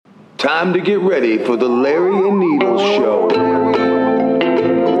Time to get ready for the Larry and Needles Show.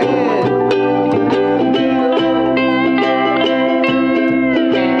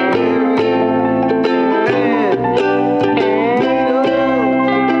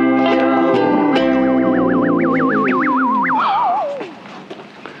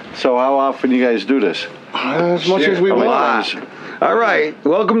 So how often you guys do this? As much as we want. All right,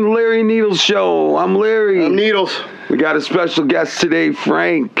 welcome to the Larry and Needles Show. I'm Larry. I'm Needles. We got a special guest today,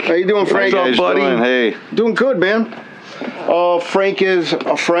 Frank. How you doing, Frank? What's up, buddy? Hey. Doing good, man. Frank is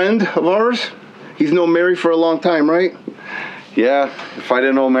a friend of ours. He's known Mary for a long time, right? Yeah, if I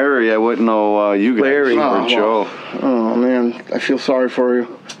didn't know Mary, I wouldn't know you guys. Larry. Or Joe. Oh, man. I feel sorry for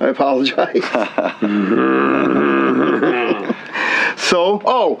you. I apologize.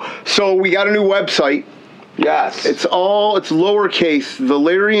 So we got a new website. Yes. It's lowercase. The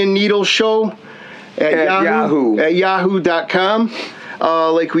Larry and Needles Show at Yahoo. At yahoo.com.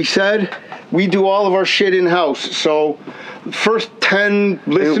 Like we said, we do all of our shit in-house. So first 10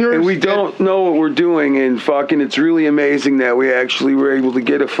 listeners. And we don't know what we're doing, and fucking it's really amazing that we actually were able to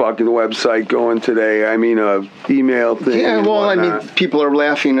get a fucking website going today. I mean, a email thing. Yeah, well, I whatnot. mean, people are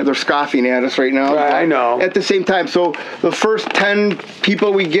laughing. They're scoffing at us right now. Right, I know. At the same time, so the first 10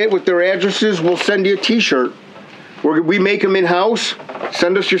 people we get with their addresses, we'll send you a T-shirt. We make them in-house.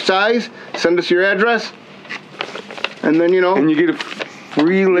 Send us your size. Send us your address. And then, And you get a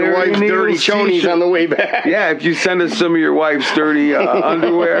free your Larry wife's and dirty Needles chonies t-shirt. on the way back. Yeah, if you send us some of your wife's dirty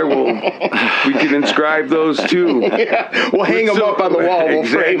underwear, we can inscribe those too. Yeah, we'll hang them up on the wall. We'll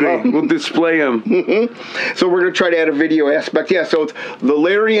frame them. We'll display them. So we're going to try to add a video aspect. Yeah, so it's the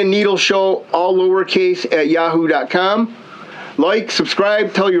Larry and Needles Show, all lowercase, at yahoo.com. Like,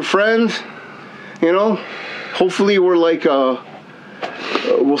 subscribe, tell your friends. Hopefully we're like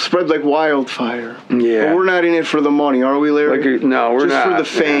we'll spread like wildfire. Yeah. But we're not in it for the money, are we, Larry? No, we're just not.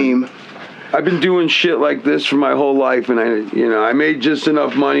 Just for the fame. I've been doing shit like this for my whole life, and I made just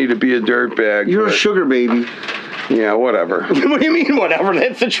enough money to be a dirtbag. You're a sugar baby. Yeah, whatever. What do you mean, whatever?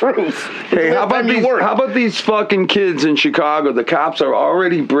 That's the truth. Hey, how about these fucking kids in Chicago? The cops are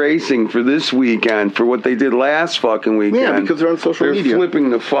already bracing for this weekend for what they did last fucking weekend. Yeah, because they're on social media. They're flipping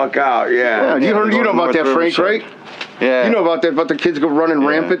the fuck out, yeah. You know about that, Frank, right? Yeah. You know about that, about the kids go running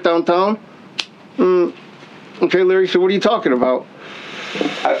rampant downtown? Okay, Larry, so what are you talking about?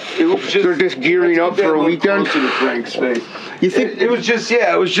 They're just gearing up for a weekend? To Frank's face. You think It was just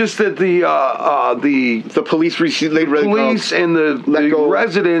that the police police and the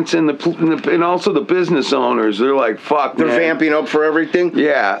residents and also the business owners, they're like, fuck, they're man. vamping up for everything?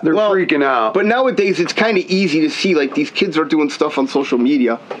 Yeah, they're freaking out. But nowadays, it's kind of easy to see, like, these kids are doing stuff on social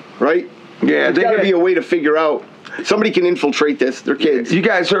media, right? Yeah, There's got to be a way to figure out. Somebody can infiltrate this. They're kids. You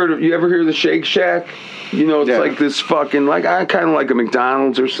guys you ever hear of the Shake Shack? It's like this fucking, I kind of like a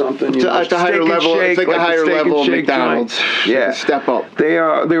McDonald's or something. At the higher level, it's like a higher level of McDonald's. Yeah. Step up. They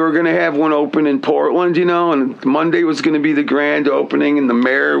were going to have one open in Portland, and Monday was going to be the grand opening, and the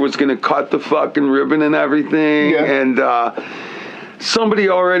mayor was going to cut the fucking ribbon and everything. Yeah. And somebody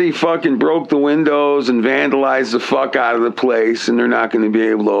already fucking broke the windows and vandalized the fuck out of the place, and they're not going to be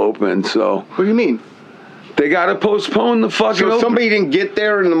able to open, so. What do you mean? They got to postpone the fucking So somebody didn't get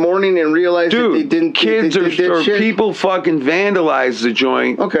there in the morning and realize that they didn't. Kids or people fucking vandalized the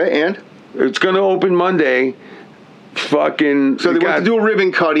joint. Okay, and? It's going to open Monday. Fucking. So they went to do a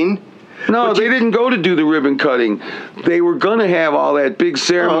ribbon cutting. No, they didn't go to do the ribbon cutting. They were going to have all that big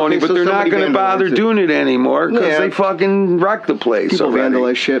ceremony, but they're not going to bother doing it anymore because they fucking wrecked the place. People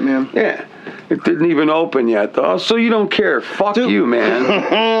vandalize shit, man. Yeah. It didn't even open yet, though, so you don't care. Fuck you, man.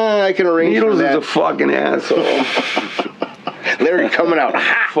 I can arrange Needles for that. is a fucking asshole. Larry coming out.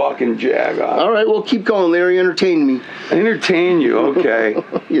 Fucking jag off. All right, well, keep going, Larry. Entertain me. Entertain you, okay.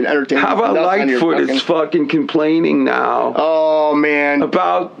 You entertain me. How about Lightfoot is fucking complaining now? Oh, man.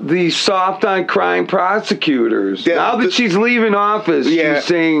 About the soft on crime prosecutors. Yeah, now that she's leaving office, she's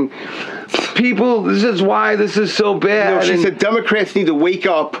saying, people, this is why this is so bad. No, she said Democrats need to wake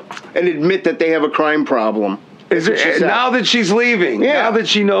up and admit that they have a crime problem. Now that she's leaving, now that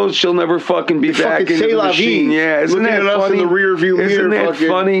she knows she'll never fucking be back in the machine. Yeah, isn't that funny? In the rear view mirror. Isn't that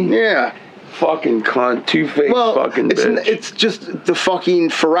funny? Yeah. Fucking cunt, two-faced fucking bitch. It's just the fucking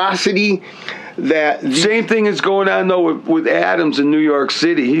ferocity that... Same thing is going on, though, with Adams in New York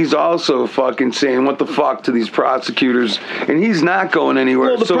City. He's also fucking saying, what the fuck, to these prosecutors, and he's not going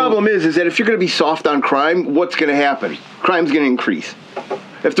anywhere. Well, the problem is that if you're going to be soft on crime, what's going to happen? Crime's going to increase.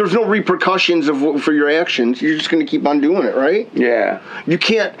 If there's no repercussions for your actions, you're just going to keep on doing it, right? Yeah. You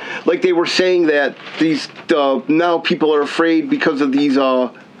can't, like they were saying that these, now people are afraid because of these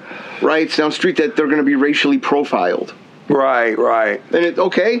riots down the street that they're going to be racially profiled. Right. And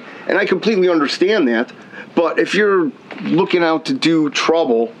and I completely understand that. But if you're looking out to do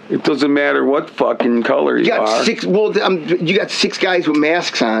trouble, it doesn't matter what fucking color you are. You got 6 guys with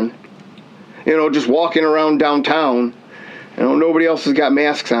masks on, just walking around downtown. Nobody else has got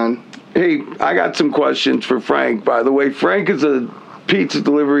masks on. Hey, I got some questions for Frank, by the way. Frank is a pizza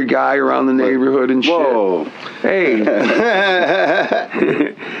delivery guy around the neighborhood and shit. Whoa. Hey.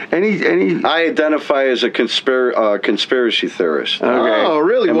 I identify as a conspiracy theorist. Okay. Oh,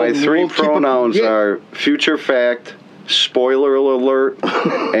 really? And my 3 pronouns are future fact, spoiler alert,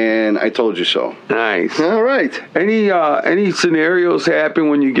 and I told you so. Nice. All right. Any scenarios happen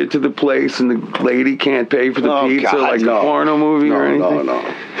when you get to the place and the lady can't pay for the pizza, a porno movie or anything?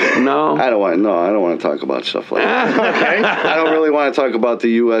 No. I don't want to talk about stuff like that. Okay. I don't really want to talk about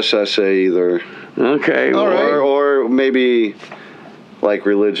the USSA either. Okay. All right. Or maybe like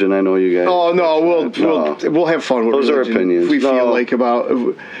religion. I know you guys. Oh no, we'll have fun with those religion. Are opinions. If we feel like about.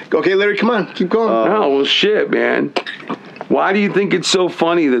 Okay, Larry, come on, keep going. Oh well, shit, man. Why do you think it's so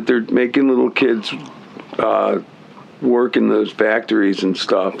funny that they're making little kids work in those factories and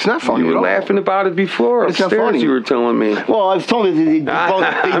stuff? It's not funny. You were laughing about it before. It's not funny. You were telling me. Well, I was telling you they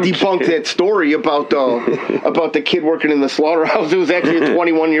debunked that story about the kid working in the slaughterhouse. It was actually a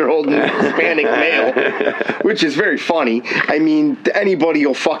 21-year-old Hispanic male, which is very funny. I mean, anybody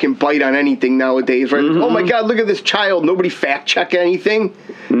will fucking bite on anything nowadays, right? Mm-hmm. Oh my God, look at this child. Nobody fact check anything.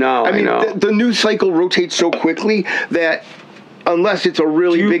 No, I mean, know. The news cycle rotates so quickly that unless it's a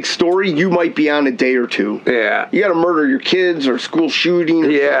really big story, you might be on a day or two. Yeah. You got to murder your kids or school shooting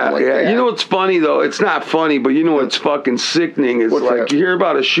or something like that. You know what's funny, though? It's not funny, but you know what's fucking sickening is you hear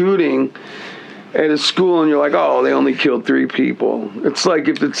about a shooting at a school and you're like, oh, they only killed 3 people. It's like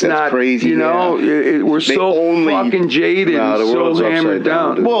if it's not crazy, we're so fucking jaded and so hammered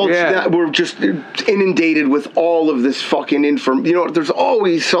down. Well, it's not, we're just inundated with all of this fucking information. There's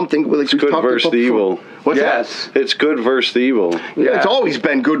always something like it's good versus the evil. What's that? It's good versus the evil. Yeah, it's always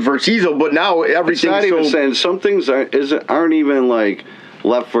been good versus evil, but now everything's not even saying some things aren't even like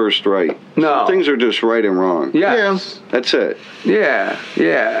left versus right. No. Some things are just right and wrong. Yes. Yeah. That's it. Yeah,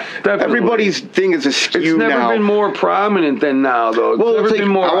 definitely. Everybody's thing is askew now. It's never been more prominent than now, though. It's never been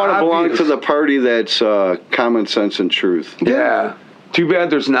more I want to belong to the party that's common sense and truth. Yeah. Too bad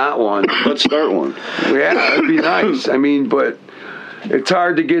there's not one. Let's start one. Yeah, that'd be nice. I mean, but it's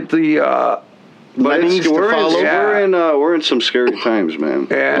hard to get the... We're in some scary times, man.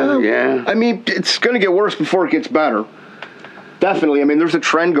 Yeah. I mean, it's going to get worse before it gets better. Definitely. I mean, there's a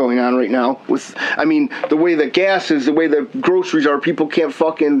trend going on right now with, the way that gas is, the way that groceries are, people can't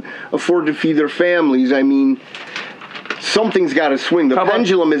fucking afford to feed their families. I mean, something's got to swing. The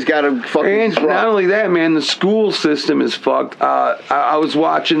pendulum has got to fucking And not only that, man, the school system is fucked. I was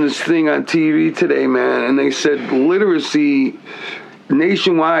watching this thing on TV today, man, and they said literacy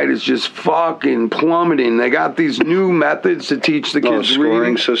nationwide is just fucking plummeting. They got these new methods to teach the kids scoring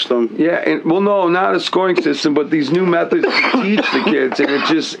reading. system. Yeah, no, not a scoring system, but these new methods to teach the kids, and it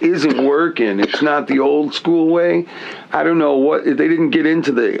just isn't working. It's not the old school way. I don't know what they didn't get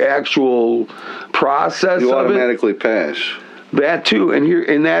into the actual process. You of automatically pass. That too,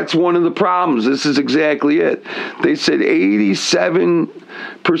 and that's one of the problems. This is exactly it. They said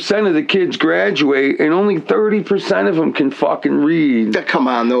 87% of the kids graduate, and only 30% of them can fucking read. Come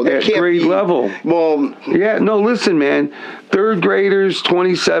on, though. At grade level. Well, yeah, no, listen, man. 3rd graders,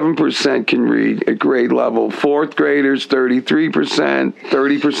 27% can read at grade level. 4th graders, 33%. 30%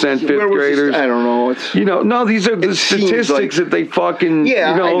 5th graders. I don't know. No, these are the statistics that they fucking,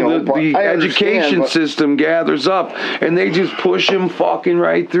 the education system gathers up, and they just push them fucking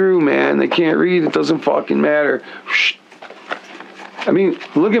right through, man. They can't read. It doesn't fucking matter. I mean,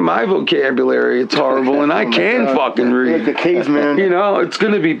 look at my vocabulary. It's horrible, and I can fucking read. Like a caveman. It's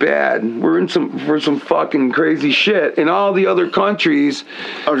going to be bad. We're in for some fucking crazy shit, and all the other countries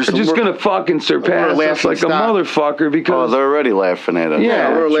are just going to fucking surpass us like a motherfucker because they're already laughing at us.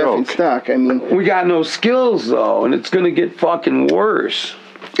 Yeah, we're laughing stock. I mean, we got no skills though, and it's going to get fucking worse.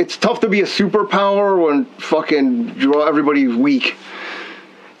 It's tough to be a superpower when fucking everybody's weak.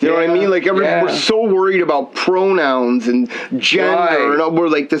 You know what I mean? Like, we're so worried about pronouns and gender, and we're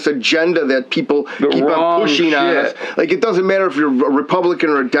like this agenda that people keep on pushing on us. Like, it doesn't matter if you're a Republican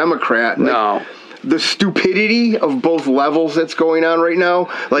or a Democrat. No. The stupidity of both levels that's going on right now,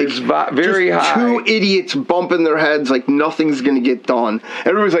 like, it's very high. 2 idiots bumping their heads like nothing's going to get done.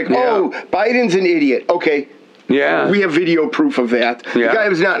 Everybody's like, oh, Biden's an idiot. Okay. Yeah. We have video proof of that. Yeah. The guy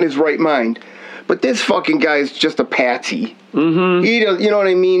was not in his right mind. But this fucking guy's just a patsy. Mm-hmm. He does, you know what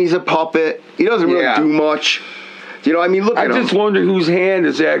I mean? He's a puppet. He doesn't really do much. You know, I mean, look at him. I just wonder whose hand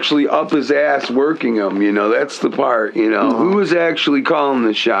is actually up his ass working him, you know? That's the part, you know? Who is actually calling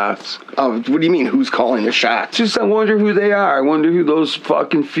the shots? Oh, what do you mean, who's calling the shots? Just, I wonder who they are. I wonder who those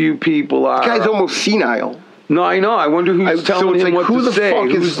fucking few people are. The guy's almost senile. No, I know. I wonder who's telling him what to say.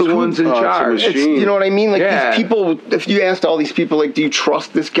 Who's the ones in charge? You know what I mean? Like, these people, if you asked all these people, like, do you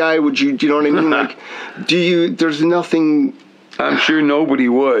trust this guy? Would you, do you know what I mean? Like, there's nothing. I'm sure nobody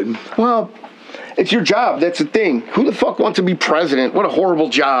would. Well, it's your job. That's the thing. Who the fuck wants to be president? What a horrible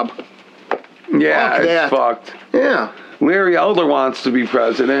job. Yeah, it's fucked. Yeah. Larry Elder wants to be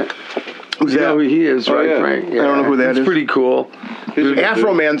president. Who's you know who he is, right, Frank? Yeah. I don't know who that is. It's pretty cool.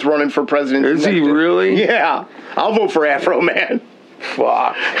 Afro Man's running for president. Is he really? Yeah. I'll vote for Afro Man.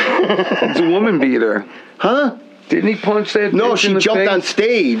 Fuck. He's a woman beater. Huh? Didn't he punch that bitch No, she in the jumped face? on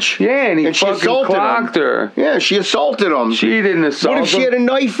stage. Yeah, and he fucking clocked her. Yeah, she assaulted him. She didn't assault him. What if she had a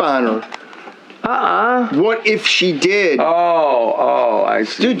knife on her? What if she did? Oh, I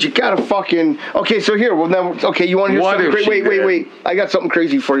see. Dude, you gotta fucking... Okay, so here, well now, okay, you wanna hear something crazy? Wait. I got something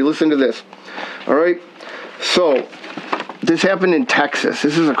crazy for you. Listen to this. All right? So, this happened in Texas.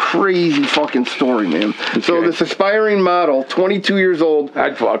 This is a crazy fucking story, man. Okay. So, this aspiring model, 22 years old...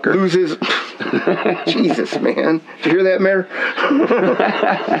 I'd fuck her. Loses... Jesus, man. Did you hear that, Mayor?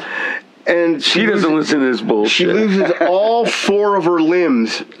 And she doesn't listen to this bullshit. She loses all 4 of her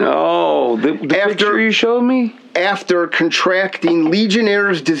limbs. Oh, the picture you showed me? After contracting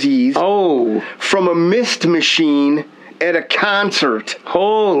Legionnaire's disease from a mist machine at a concert.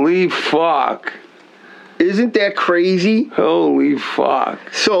 Holy fuck. Isn't that crazy? Holy fuck.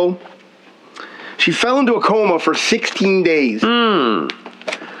 So, she fell into a coma for 16 days.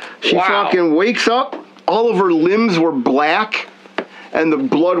 She fucking wakes up, all of her limbs were black, and the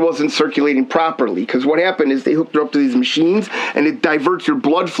blood wasn't circulating properly. Because what happened is they hooked her up to these machines, and it diverts your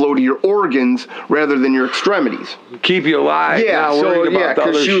blood flow to your organs rather than your extremities. Keep you alive. Yeah,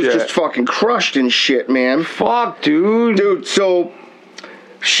 because she was just fucking crushed and shit, man. Fuck, dude. Dude, so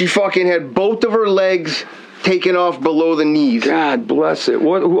she fucking had both of her legs taken off below the knees. God bless it.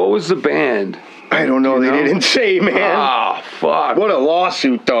 What was the band? I don't know. They didn't say, man. Oh, fuck. What a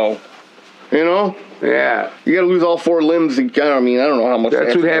lawsuit, though. You know? Yeah. You gotta lose all 4 limbs. I don't know how much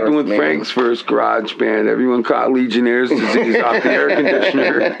that's what happened with Frank's first garage band. Everyone caught Legionnaire's disease off the air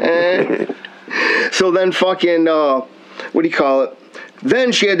conditioner. So then fucking, what do you call it?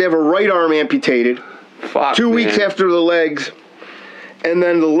 Then she had to have her right arm amputated. Fuck, 2 weeks after the legs. And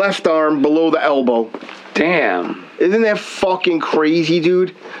then the left arm below the elbow. Damn. Isn't that fucking crazy,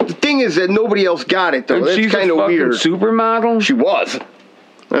 dude? The thing is that nobody else got it, though. And that's kind of weird. She's a fucking supermodel? She was.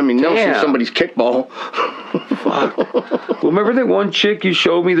 I mean, now she's somebody's kickball. Fuck. Well, remember that one chick you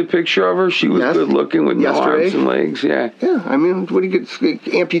showed me the picture of her? She was good looking with no arms and legs. Yeah. Yeah. I mean, what do you get?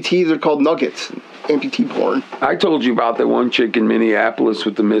 Amputees are called nuggets. Amputee porn. I told you about that one chick in Minneapolis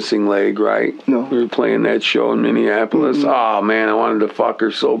with the missing leg, right? No. We were playing that show in Minneapolis. Mm-hmm. Oh man, I wanted to fuck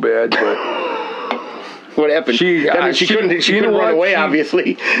her so bad, but. What happened? She couldn't run away,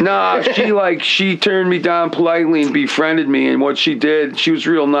 obviously. Nah, she turned me down politely and befriended me. And what she did, she was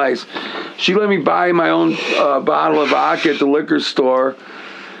real nice. She let me buy my own bottle of vodka at the liquor store.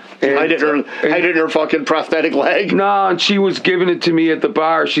 And, I did her fucking prosthetic leg. No, and she was giving it to me at the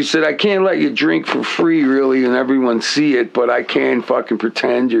bar. She said, I can't let you drink for free, really, and everyone see it, but I can fucking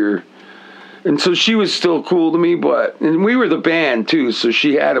pretend you're... And so she was still cool to me, and we were the band too, so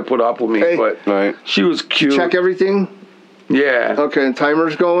she had to put up with me, but she was cute. Check everything? Yeah. Okay, and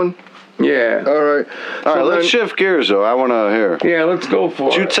timer's going? Yeah. All right, let's shift gears, though. I want to hear. Yeah, let's go for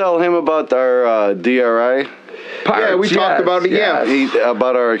it. Did you tell him about our DRI? Pirates, yeah, we talked about it,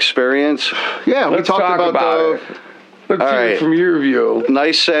 about our experience? Yeah, we talked about it. Let's hear it from your view.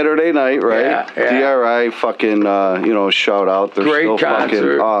 Nice Saturday night, right? Yeah. DRI, fucking, shout out. They're great still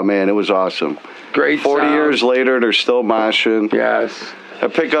concert. Oh, man, it was awesome. Great 40 years later, they're still moshing. Yes. I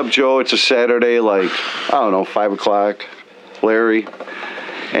pick up Joe. It's a Saturday, 5 o'clock. Larry.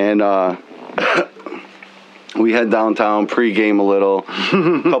 And we head downtown, pregame a little.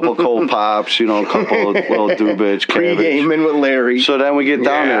 Couple cold pops, a couple of little Dubitch, cabbage. Pre-gaming with Larry. So then we get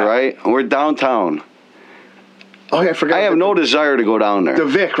down there, right? We're downtown. Oh, I forgot. I have no desire to go down there. The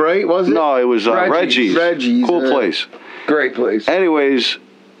Vic, right? Was it? No, it was Reggie's. Reggie's. Cool place. Great place. Anyways,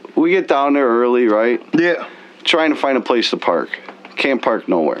 we get down there early, right? Yeah. Trying to find a place to park. Can't park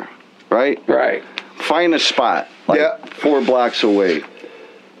nowhere, right? Right. Find a spot, 4 blocks away.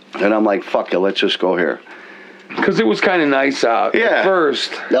 And I'm like, fuck it, let's just go here. Because it was kind of nice out at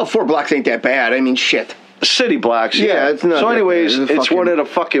first. No, 4 blocks ain't that bad. I mean, shit. City blocks, yeah. It's not. So, anyways, it's one of the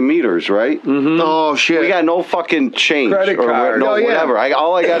fucking meters, right? Mm-hmm. Oh shit. We got no fucking change, credit card, whatever.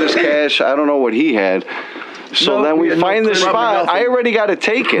 All I got is cash. I don't know what he had. So then we find the spot. I already got it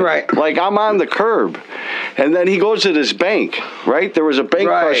taken. Right. Like, I'm on the curb. And then he goes to this bank, right? There was a bank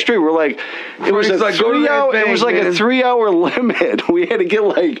across the street. We're like, it was like 3 hour. It was like a 3 hour limit. We had to get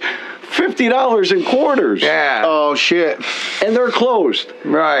like $50 in quarters. Yeah. Oh shit. And they're closed.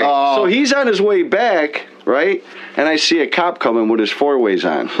 Right. So he's on his way back, right? And I see a cop coming with his four-ways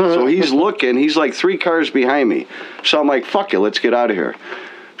on. So he's looking. He's like 3 cars behind me. So I'm like, fuck it, let's get out of here.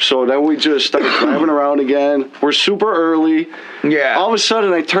 So then we just start driving around again. We're super early. Yeah. All of a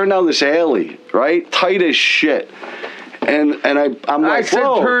sudden, I turn down this alley, right? Tight as shit. And I'm like, I said,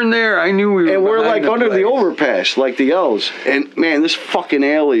 whoa. Turn there. I knew we were. And we're like under place. the overpass, like the L's. And man, this fucking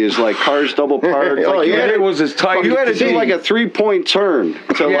alley is like cars double parked. Like it was as tight. You had to do like a 3-point turn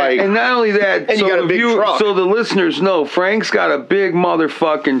to like. And not only that, and so you got a big truck. So the listeners know Frank's got a big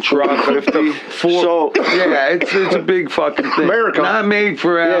motherfucking truck. 50. So yeah, it's a big fucking thing. America, not made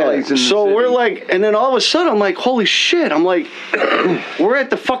for alleys. Yeah. So we're like, and then all of a sudden I'm like, holy shit! I'm like, we're at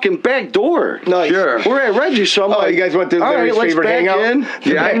the fucking back door. Nice. Sure. We're at Reggie's, so I'm like, you guys went to Larry's favorite hangout?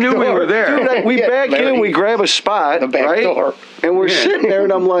 Yeah, I knew we were there. Dude, we back in, we grab a spot, right? Door. And we're sitting there,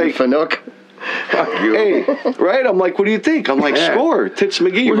 and I'm like, Fanook. Fuck you. Hey, right? I'm like, what do you think? I'm like, score, Tits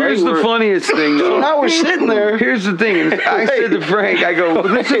McGee. Well, right? here's the funniest thing, though. So now we're sitting there. Here's the thing. Is I said to Frank, I go,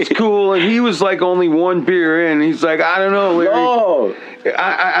 well, this is cool. And he was like only 1 beer in. He's like, I don't know, Larry. No.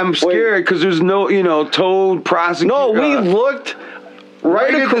 I'm scared because there's no, toad prosecutor. No, we looked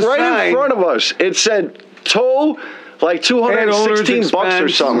right in front of us. It said tow. Like $216 or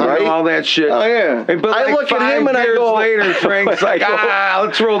something, right? All that shit. Oh yeah. But I look at him and I go. Later, Frank's like,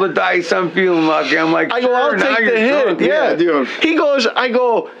 let's roll the dice. I'm feeling lucky. I'm like, I go, I'll take the hit. Yeah, dude. He goes, I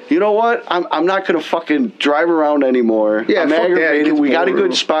go. You know what? I'm not gonna fucking drive around anymore. Yeah, I'm aggravated. We got a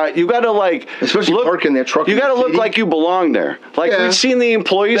good spot. You gotta especially parking that truck. You gotta look like you belong there. Like we've seen the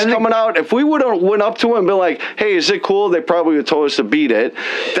employees coming out. If we would have went up to him and been like, "Hey, is it cool?" They probably would have told us to beat it.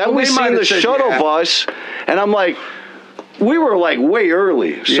 Then we seen the shuttle bus, and I'm like. We were like way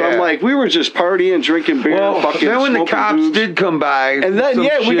early, so I'm like, we were just partying, drinking beer, fucking. Then when the cops dudes. did come by, and then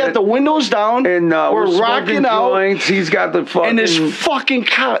we got the windows down, and we're rocking out. Joints. He's got the fucking, and this fucking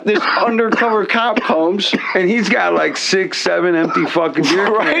cop, this undercover cop comes, and he's got like 6, 7 empty fucking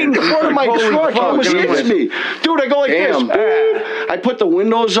beer right in front of my truck. He almost hits me, dude. I go like this. I put the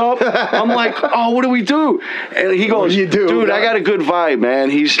windows up. I'm like, oh, what do we do? And he goes, dude, I got a good vibe,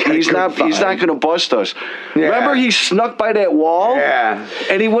 man. He's not gonna bust us. Yeah. Remember, he snuck by that wall,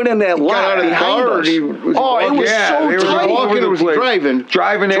 and he went in that lot behind us. It was so tight. Walking, was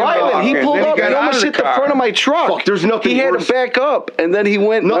driving. He pulled up and almost hit the front of my truck. Fuck, there's nothing. He had to back up, and then he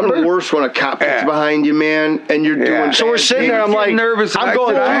went. Nothing worse when a cop gets behind you, man, and you're doing. So we're sitting there. I'm like, nervous. I'm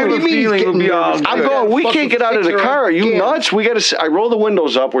going. I have a feeling it'll be all. I'm going. We can't get out of the car. Are you nuts? We got to. I roll the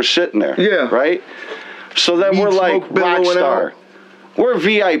windows up. We're sitting there. Yeah. Right. So then we're like rock star. We're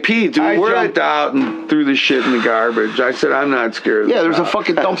VIP, dude. I jumped out and threw the shit in the garbage. I said, I'm not scared. Yeah, there's a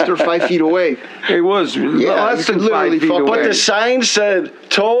fucking dumpster 5 feet away. It was less than 5 feet away. But the sign said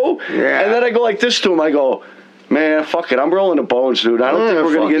tow, and then I go like this to him. I go, man, fuck it. I'm rolling the bones, dude. I don't think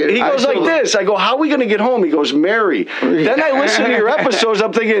we're going to get it. He goes like this. I go, how are we going to get home? He goes, Mary. Then I listen to your episodes.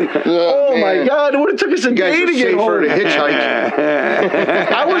 I'm thinking, my God, it would have took us a day to get home. To hitchhike.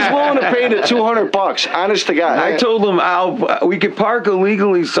 I was willing to pay the $200, honest to God. I told him, we could park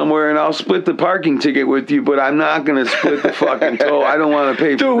illegally somewhere and I'll split the parking ticket with you, but I'm not going to split the fucking toll. I don't want to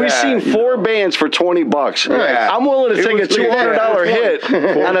pay for that. Dude, we've seen 4 bands for $20. Yeah. I'm willing to take a $200 hit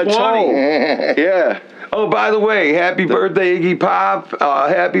on a toll. Yeah. Oh, by the way, happy birthday, Iggy Pop.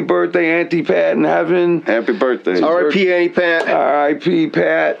 Happy birthday, Auntie Pat in heaven. Happy birthday. R.I.P. Auntie Pat. R.I.P.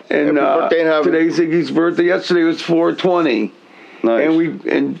 Pat. And birthday in heaven. Today's Iggy's birthday. Yesterday was 420. Nice.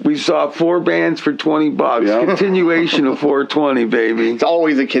 And we saw 4 bands for $20. Yep. Continuation of 420, baby. It's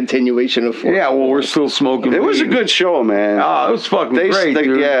always a continuation of 420. Yeah, well, we're still smoking. It was a good show, man. Oh, it was fucking great,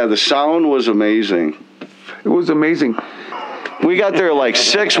 dude. Yeah, the sound was amazing. It was amazing. We got there like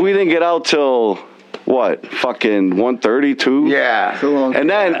 6. We didn't get out till... What? Fucking 1:30, 2? Yeah. And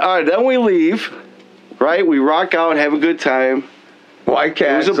then, all right, then we leave, right? We rock out, have a good time. White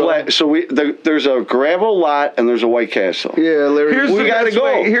Castle. There's a gravel lot and there's a White Castle. Yeah, Larry. We gotta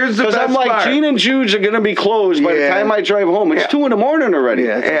go. Here's the best part. Because I'm like, Gene and Jude's are gonna be closed by the time I drive home. It's 2 a.m. already.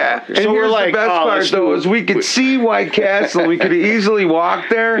 Yeah. So and we're like, the best part though is we could see White Castle. We could easily walk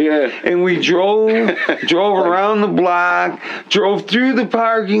there. Yeah. And we drove around the block, drove through the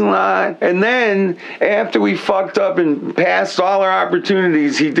parking lot, and then after we fucked up and passed all our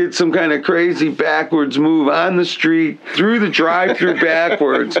opportunities, he did some kind of crazy backwards move on the street through the drive-through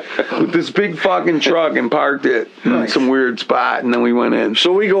backwards with this big fucking truck and parked it in some weird spot, and then we went in.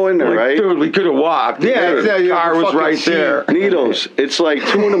 So we go in there, right? Dude, we could have walked. Yeah, the car was right there. Needles. It's like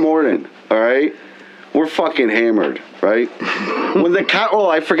 2 a.m. All right, we're fucking hammered, right? When the cop,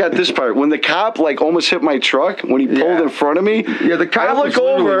 I forgot this part. When the cop like almost hit my truck when he pulled in front of me. Yeah, the cop I look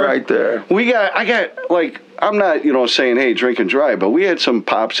over right there. I got like. I'm not, saying, hey, drink and drive, but we had some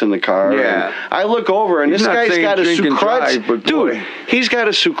pops in the car. Yeah. I look over, and this guy's got a Sucrets. Dude, he's got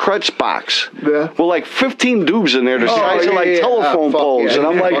a Sucrets box. Yeah. With like 15 dubes in there the size of like telephone poles. And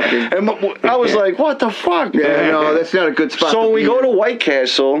I'm like, I was like, what the fuck? Yeah, no, that's not a good spot. So we go to White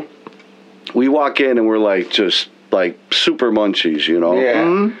Castle. We walk in, and we're like, just like super munchies, Yeah.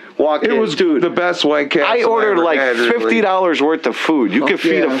 Mm-hmm. Walk in. It was the best White Castle. I ordered like $50 worth of food. You could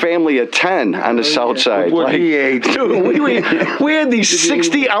feed a family of 10 on the south side. What he ate. Dude, we had these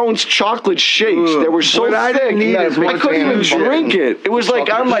 60-ounce chocolate shakes that were so thick. I couldn't even drink it. It was like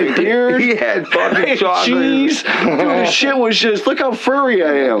on my beard. He had fucking chocolate. Cheese. Dude, the shit was just, look how furry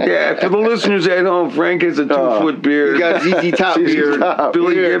I am. Yeah, for the listeners at home, Frank has a 2-foot beard. You got ZZ Top beard.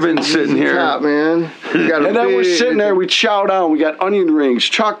 Billy Gibbons sitting here. Top, man. And then we're sitting there, we chow down. We got onion rings,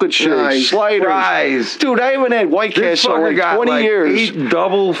 chocolate shakes, sliders. Fries. Dude, I haven't had White Castle in like 20 years. 8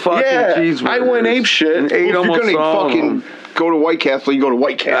 double fucking cheeseburgers. I went ape shit. And ate Well, if you're almost gonna fucking go to White Castle, you go to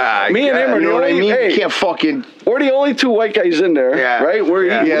White Castle. Me and him are you know what I mean? Hey, you can't fucking... We're the only 2 white guys in there, right? We're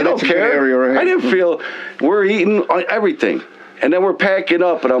eating. Yeah, we don't that's a good care. area, right? I didn't feel... We're eating everything. And then we're packing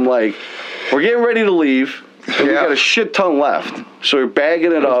up, and I'm like, we're getting ready to leave. And we got a shit ton left. So we're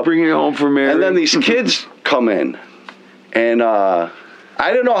bagging it up. Bringing it home for Mary. And then these kids come in. And I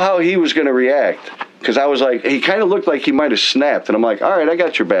didn't know how he was going to react. Because I was like, he kind of looked like he might have snapped. And I'm like, all right, I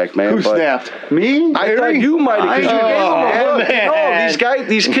got your back, man. Who snapped? Me? I thought you might have. No,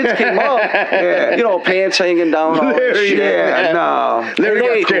 these kids came up. Pants hanging down. Larry,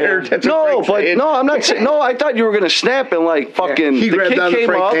 Larry got scared. I'm not saying. No, I thought you were going to snap and like fucking. He grabbed on the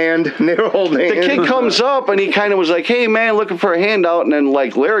Frank's hand. And they were holding hands. The kid comes up and he kind of was like, hey, man, looking for a handout. And then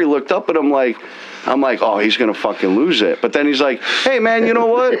like Larry looked up at him like, I'm like, oh, he's going to fucking lose it. But then he's like, hey, man, you know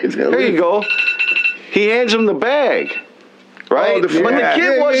what? Here you go. He hands him the bag, right? But the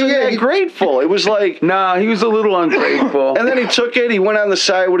kid wasn't that grateful. It was like... Nah, he was a little ungrateful. And then he took it, he went on the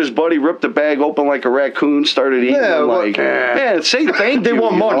side with his buddy, ripped the bag open like a raccoon, started eating. I'm like, man, say thank you. They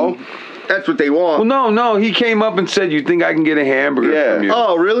want money. That's what they want. Well, no, he came up and said, you think I can get a hamburger from you?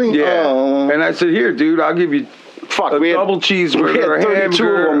 Oh, really? Yeah. Oh. And I said, here, dude, I'll give you... double cheeseburger, a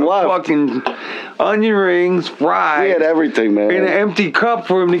hamburger, fucking onion rings, fries. We had everything, man. And an empty cup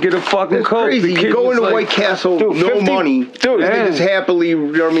for him to get a fucking Coke. Crazy. You go into White Castle, no money. Dude, just happily,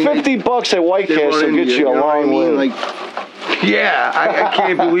 you know what I mean? $50 at White Castle gets you a long way. Yeah, I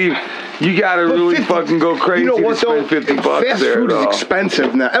can't believe you gotta really fucking go crazy to spend $50 fast there. Food is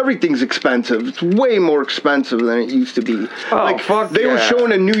expensive now. Everything's expensive. It's way more expensive than it used to be. They were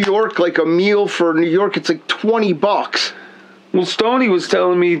showing in New York, like a meal for New York, it's like $20. Well, Stoney was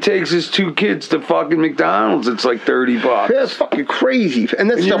telling me he takes his 2 kids to fucking McDonald's. It's like $30. Yeah, it's fucking crazy.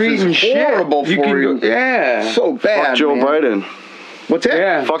 And that stuff is horrible for you. So bad. Fuck Joe Biden. What's that?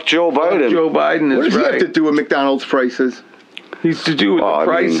 Yeah. Fuck Joe Biden. Joe Biden is What does he have to do with McDonald's prices? He's to do with the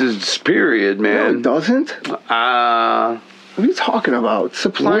prices, period, man. No, it doesn't. What are you talking about?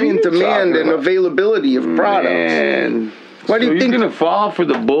 Supply and demand and availability of products. Man. Why do you think you're going to fall for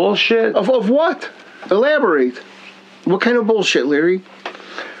the bullshit? Of what? Elaborate. What kind of bullshit, Larry?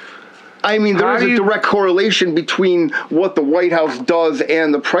 I mean, there is a direct correlation between what the White House does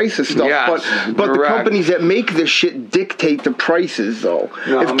and the price of stuff. Yes, but the companies that make this shit dictate the prices, though.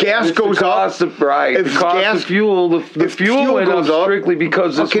 No, if gas goes up, if the cost of fuel, the fuel went up strictly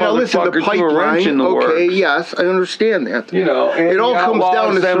because this motherfucker threw a wrench in the works. Okay, yes, I understand that. You know, and it all comes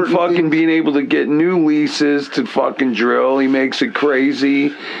down to them fucking being able to get new leases to fucking drill. He makes it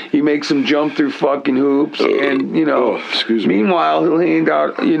crazy. He makes them jump through fucking hoops, and meanwhile he'll hand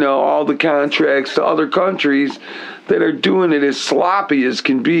out all the contracts to other countries that are doing it as sloppy as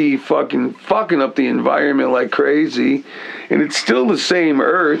can be, fucking up the environment like crazy. And it's still the same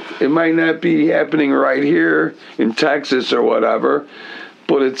earth. It might not be happening right here in Texas or whatever,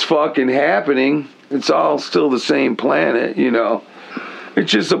 but it's fucking happening. It's all still the same planet,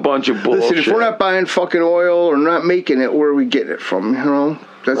 It's just a bunch of bullshit. Listen, if we're not buying fucking oil or not making it, where are we getting it from, you know?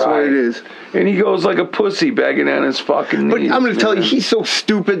 That's what it is. And he goes like a pussy begging on his fucking knees. But I'm going to tell you, he's so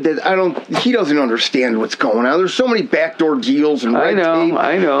stupid that he doesn't understand what's going on. There's so many backdoor deals and red tape.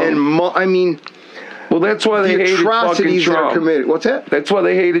 I know. And I mean... Well, that's why they hated fucking Trump. That are committed. What's that? That's why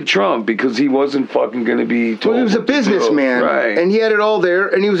they hated Trump, because he wasn't fucking going to be told. Well, he was a businessman, right? And he had it all there,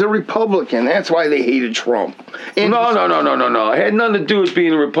 and he was a Republican. That's why they hated Trump. And No. It had nothing to do with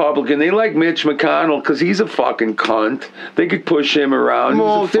being a Republican. They like Mitch McConnell because he's a fucking cunt. They could push him around.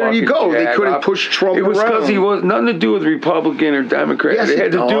 Well, there you go. They couldn't push Trump around. It was because he was nothing to do with Republican or Democrat. Yes, it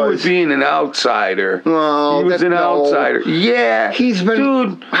had to do with being an outsider. Well, he was an outsider. Yeah,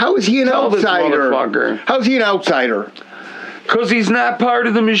 dude. How is he an outsider? How's he an outsider? Because he's not part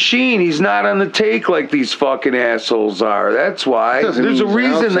of the machine. He's not on the take like these fucking assholes are. That's why. There's a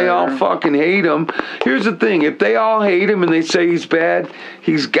reason they all fucking hate him. Here's the thing. If they all hate him and they say he's bad,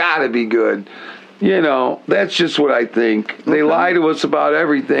 he's got to be good. You know, that's just what I think. They lie to us about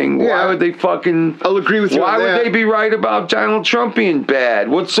everything. Yeah. Why would they fucking... I'll agree with you Why on that. would they be right about Donald Trump being bad?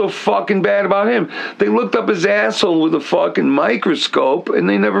 What's so fucking bad about him? They looked up his asshole with a fucking microscope, and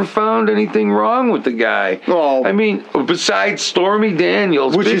they never found anything wrong with the guy. Oh. I mean, besides Stormy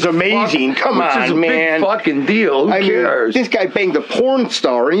Daniels. Which is amazing. Come on, man. Which is a big fucking deal. Who cares? This guy banged a porn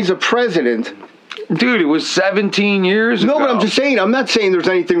star, and he's a president. Dude, it was 17 years ago. No, but I'm just saying. I'm not saying there's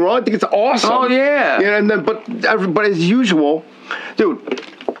anything wrong. I think it's awesome. Oh, yeah. And then, but as usual, dude,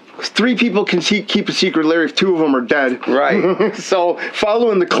 3 people can keep a secret, Larry, if 2 of them are dead. Right. So,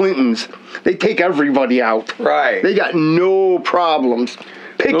 following the Clintons, they take everybody out. Right. They got no problems.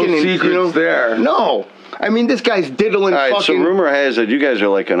 No secrets there. No. I mean, this guy's diddling All right, fucking... so rumor has it you guys are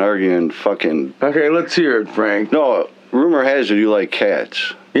like an arguing fucking... Okay, let's hear it, Frank. No, rumor has it you like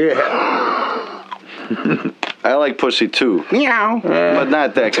cats. Yeah. I like pussy too. Meow. But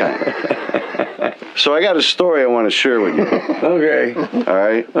not that kind. So I got a story I want to share with you. Okay. All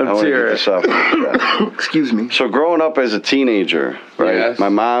right? Let's hear it. Excuse me. So growing up as a teenager, right? Yes. My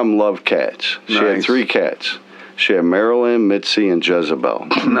mom loved cats. She had 3 cats. She had Marilyn, Mitzi, and Jezebel.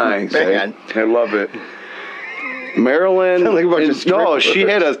 Nice. Man. I love it. Marilyn. Like a bunch of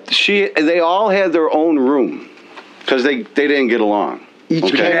they all had their own room because they didn't get along.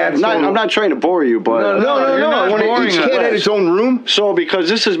 Each cat. I'm not trying to bore you, but No. Each cat had its own room. So because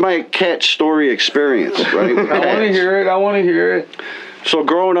this is my cat story experience, right? I want to hear it. So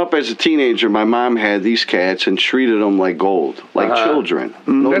growing up as a teenager, my mom had these cats and treated them like gold, like children.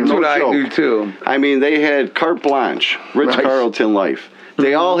 That's what I do too. I mean, they had carte blanche, Ritz-Carlton life.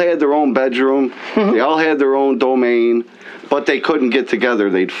 They all had their own bedroom. They all had their own domain, but they couldn't get together.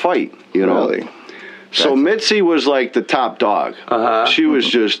 They'd fight, you know. Really? So Mitzi was like the top dog. She was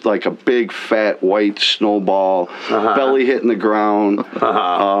just like a big, fat, white snowball, belly hitting the ground.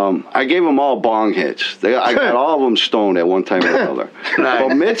 I gave them all bong hits. I got all of them stoned at one time or another. Nice.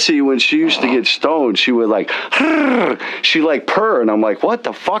 But Mitzi, when she used to get stoned, she would like, she like purr, and I'm like, what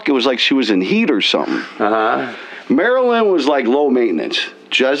the fuck? It was like she was in heat or something. Marilyn was like low maintenance.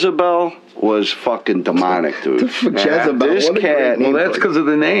 Jezebel was fucking demonic, dude. Jezebel. This cat. Well, that's because of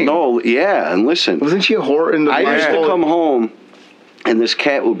the name. No, yeah, and listen. Wasn't she a whore in the I used to come home, and this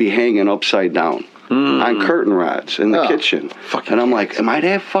cat would be hanging upside down on curtain rods in the kitchen. And I'm like, am I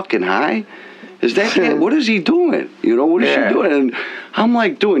that fucking high? Is that cat, what is he doing? You know, what is she doing? And I'm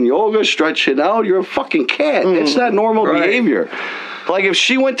like, doing yoga, stretching out. You're a fucking cat. That's not normal behavior. Like, if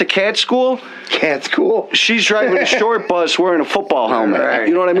she went to cat school, she's driving a short bus wearing a football helmet. Right.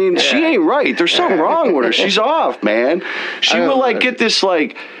 You know what I mean? Yeah. She ain't right. There's something wrong with her. She's off, man. She would, like, get this,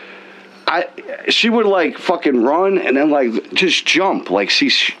 like... she would, like, fucking run and then, like, just jump, like,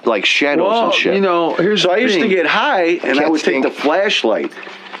 see, like, shadows and shit. You know, here's So I used to get high, and I would take the flashlight,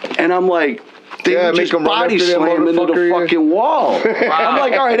 and I'm like... They would just body slam into the fucking wall. I'm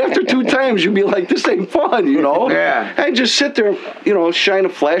like, all right, after 2 times, you'd be like, this ain't fun, you know? Yeah. I'd just sit there, you know, shine a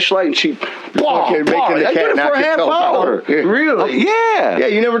flashlight, and she'd... I did it for a half hour. Really? Yeah. Yeah,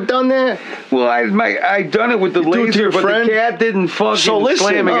 you never done that? Well, I done it with the laser, but the cat didn't fucking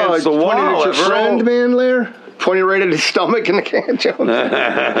slam against the wall. Your friend, man, Lair? Pointed right at his stomach and the cat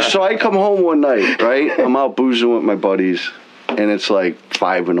jumped. So I come home one night, right? I'm out boozing with my buddies, and it's like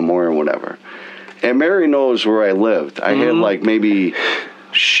 5 in the morning, whatever. And Mary knows where I lived. I had like maybe,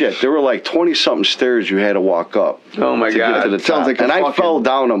 there were like 20-something stairs you had to walk up. Oh my God. Get to the top. Like and I fell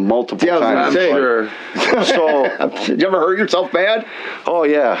down them multiple times. I'm sure. So, did you ever hurt yourself bad? Oh,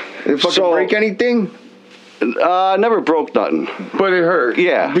 yeah. Did you fucking break anything? Never broke nothing. But it hurt.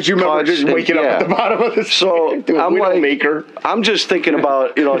 Yeah. But you remember just waking up at the bottom of the So I'm like, I'm just thinking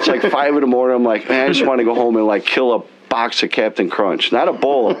about, you know, it's like 5 in the morning. I'm like, man, I just want to go home and like kill a box of Captain Crunch. Not a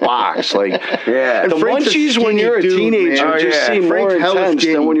bowl, a box. Like, yeah. The munchies when you're a teenager just seem more intense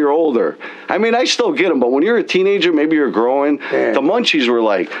than when you're older. I mean, I still get them, but when you're a teenager, maybe you're growing, the munchies were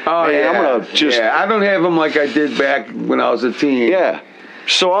like, I'm going to just... Yeah, I don't have them like I did back when I was a teen. Yeah.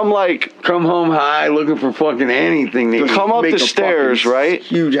 So I'm like... Come home high looking for fucking anything. Come up the stairs, right?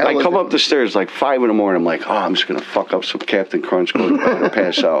 Huge. I come up the stairs like 5 in the morning. I'm like, I'm just going to fuck up some Captain Crunch, go to bed and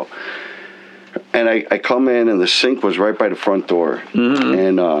pass out. And I come in, and the sink was right by the front door. Mm-hmm.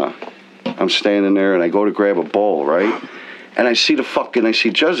 And I'm standing there, and I go to grab a bowl, right? And I see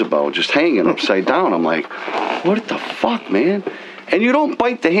Jezebel just hanging upside down. I'm like, what the fuck, man? And you don't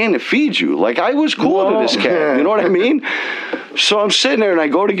bite the hand that feeds you. Like, I was cool to this cat. You know what I mean? So I'm sitting there, and I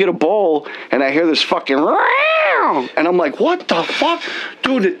go to get a bowl, and I hear this fucking... And I'm like, what the fuck?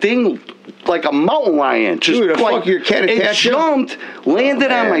 Dude, the thing... like a mountain lion. Just fuck your cat attached. It jumped,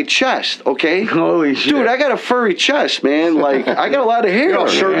 landed on my chest, okay? Holy shit. Dude, I got a furry chest, man. Like, I got a lot of hair. You're all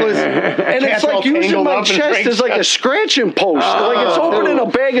shirtless. And it's like using my chest as like a scratching post. Like it's opening a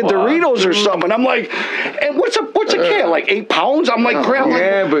bag of Doritos or something. I'm like, and what's a cat? Like 8 pounds? I'm like,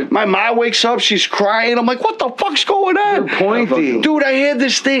 but my mom wakes up, she's crying. I'm like, what the fuck's going on? You're pointy. Dude, I had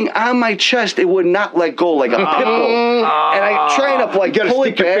this thing on my chest. It would not let go like a pit bull. And I tried to like pull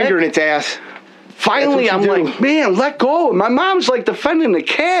it back. Your finger in its ass. Finally, I'm like, man, let go. And my mom's like defending the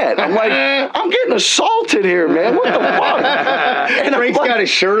cat. I'm like, I'm getting assaulted here, man. What the fuck? And Frank's got his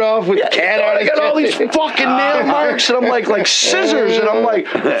shirt off with the cat on. I got all these fucking nail marks, and I'm like scissors. And I'm like,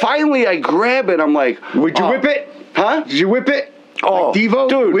 finally, I grab it. I'm like, would you whip it? Huh? Did you whip it? Oh, like Devo,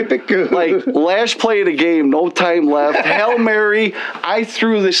 dude, whip it good. Like last play of the game, no time left. Hail Mary, I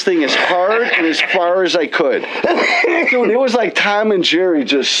threw this thing as hard and as far as I could. Dude, it was like Tom and Jerry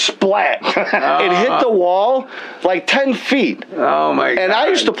just splat. It hit the wall like 10 feet. Oh my god! And I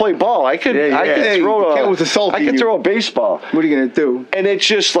used to play ball. I could throw a baseball. What are you gonna do? And it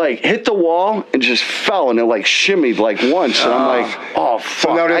just like hit the wall and just fell, and it like shimmied like once. And I'm like, oh fuck!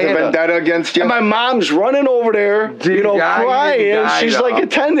 So now there's a vendetta against you. And my mom's running over there, crying. She's like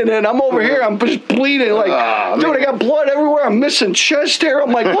attending it, and I'm over here. I'm just bleeding. Like, dude, I got blood everywhere. I'm missing chest hair.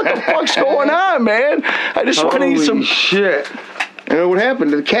 I'm like, what the fuck's going on, man? I just want to eat some shit. And what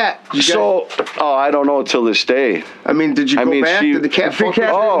happened to the cat? I don't know till this day. I mean, did you go back? Did the cat fuck you?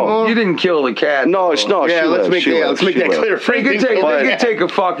 You didn't kill the cat. No, it's no. Yeah, let's make that clear. Frank could take a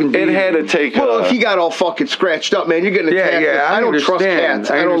fucking beating. It had to take. Well, if he got all fucking scratched up, man, you're getting attacked. Yeah, I don't trust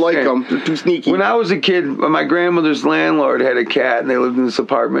cats. I don't like them. They're too sneaky. When I was a kid, my grandmother's landlord had a cat, and they lived in this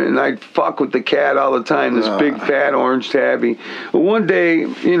apartment, and I'd fuck with the cat all the time. This big fat orange tabby. Well, one day,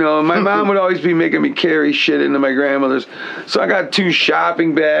 my mom would always be making me carry shit into my grandmother's, so I got 2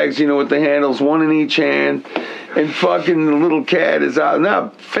 shopping bags, with the handles, 1 in each hand, and fucking the little cat is out, not a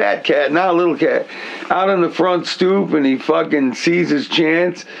fat cat, not a little cat, out on the front stoop, and he fucking sees his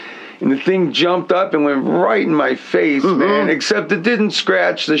chance, and the thing jumped up and went right in my face, man, except it didn't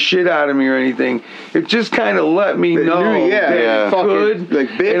scratch the shit out of me or anything. It just kind of let me know that it could, like,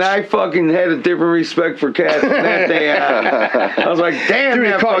 bitch. And I fucking had a different respect for cats from that day on. I was like, damn, dude,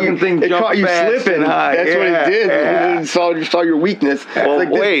 that fucking thing jumped caught you fast slipping. high. That's what it did. Yeah. It saw your weakness. Well, like,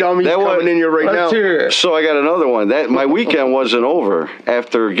 this dummy's coming in here right now. So I got another one. My weekend wasn't over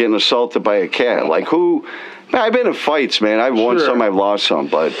after getting assaulted by a cat. Like, I've been in fights, man. I've won some, I've lost some,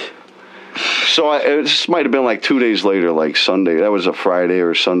 but... So this might have been like 2 days later, like Sunday. That was a Friday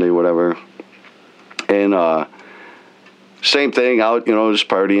or Sunday, whatever. And same thing, out, just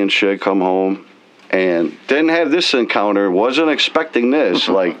partying shit, come home. And didn't have this encounter, wasn't expecting this,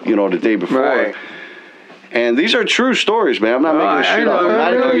 like, the day before. Right. And these are true stories, man. I'm not making shit up. I'm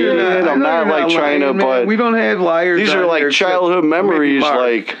not a comedian. I'm not like trying to, but we don't have liars. These are like childhood memories,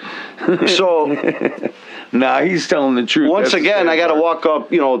 like, so... Nah, he's telling the truth. Once again, I got to walk up,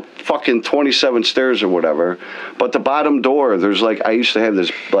 fucking 27 stairs or whatever. But the bottom door, there's like, I used to have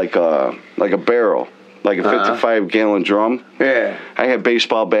this like a barrel, like a 55-gallon drum. Yeah. I had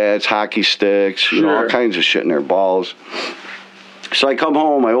baseball bats, hockey sticks, all kinds of shit in there, balls. So I come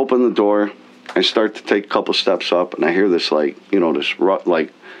home, I open the door, I start to take a couple steps up, and I hear this like,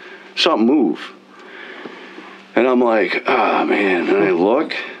 like something move. And I'm like, man. And I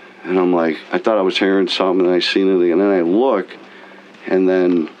look. And I'm like, I thought I was hearing something, and I seen it again. And then I look, and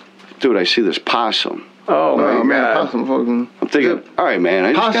then, dude, I see this possum. Oh, my God. Possum. I'm thinking, all right, man,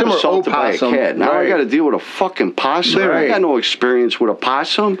 I just got assaulted by a cat. Now I got to deal with a fucking possum. I got no experience with a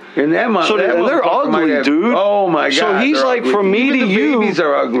possum. And they're ugly, dude. Oh, my God. So he's like, ugly. From me Even to you. Babies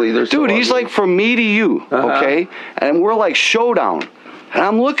are ugly. They're so dude, he's ugly. like, from me to you, okay? And we're like showdown. And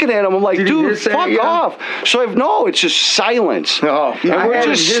I'm looking at him. I'm like, dude, fuck off. So it's just silence. Oh, and we're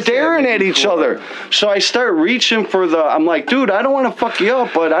just staring at each other. So I start reaching for I'm like, dude, I don't want to fuck you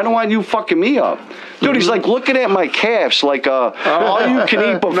up, but I don't want you fucking me up. Dude, he's like looking at my calves like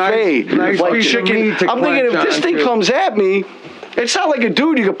all-you-can-eat buffet. Nice like chicken. I'm thinking if this thing comes at me, it's not like a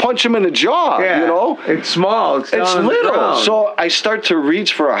dude you can punch him in the jaw, you know? It's small. It's little. So I start to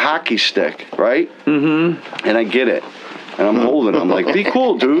reach for a hockey stick, right? Mm-hmm. And I get it. And I'm holding it. I'm like, be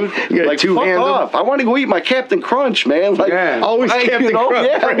cool, dude. You got like, two fuck hands off. I want to go eat my Captain Crunch, man. Like, always Captain Crunch.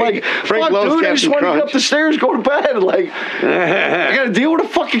 Yeah, I'm like, Frank fuck, loves dude, Captain I just want to Crunch. get up the stairs, go to bed. Like, I got to deal with a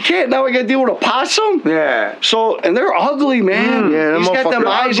fucking cat. Now I got to deal with a possum. Yeah. So, and they're ugly, man. Yeah, he's got them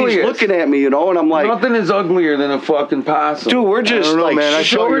eyes. He's looking at me, you know, and I'm like, nothing is uglier than a fucking possum. Dude, we're just like, man. I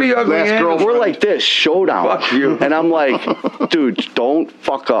saw your ugly last girlfriend. we're like this, showdown. Fuck you. And I'm like, dude, don't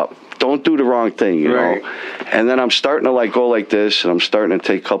fuck up. Don't do the wrong thing, you know? And then I'm starting to like go like this, and I'm starting to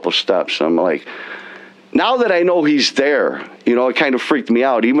take a couple steps. And I'm like, now that I know he's there, you know, it kind of freaked me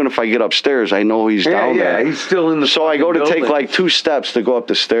out. Even if I get upstairs, I know he's down there. Yeah, he's still in the So I go to building. take like 2 steps to go up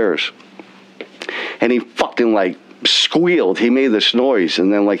the stairs. And he fucking like squealed. He made this noise,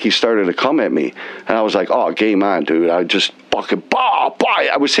 and then like he started to come at me. And I was like, oh, game on, dude. I just fucking,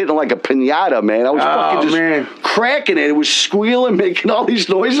 I was hitting like a pinata, man. I was fucking just cracking it. It was squealing, making all these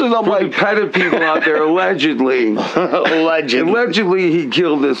noises. I'm like, petted people out there, allegedly. Allegedly, he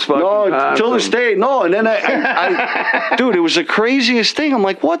killed this fucking possum. Till this day, no. And then I dude, it was the craziest thing. I'm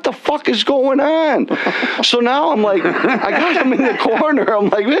like, what the fuck is going on? So now I'm like, I got him in the corner. I'm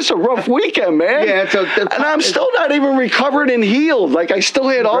like, this is a rough weekend, man. Yeah, and I'm still not even recovered and healed. Like, I still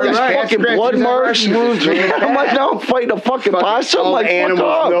had all these fucking blood marks. I'm like, now I'm fighting a fucking possum. All like, the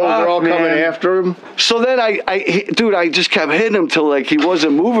animals know they're all coming after him. So then I just kept hitting him till like he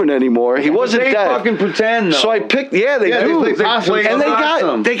wasn't moving anymore. He wasn't they dead. fucking pretend though. So I picked, they do. They And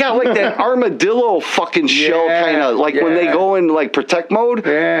they got like that armadillo fucking shell kind of like when they go in like protect mode.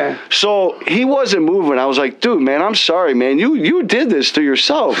 Yeah. So he wasn't moving. I was like, dude, man, I'm sorry, man. You did this to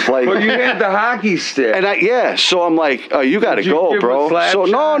yourself. Like, But you had the hockey stick. And so I'm like, oh, you got to go, bro. So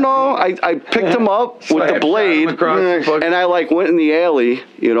no, I picked him up with the blade, and I like went in the alley,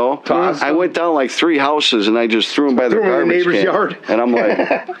 you know. I went down like 3 houses, and I just threw him by the garbage neighbor's can. yard. And I'm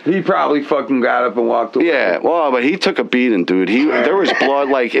like, he probably fucking got up and walked away. yeah, well, but he took a beating, dude. There was blood,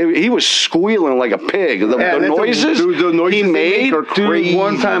 like he was squealing like a pig. The noises he made are crazy. Dude,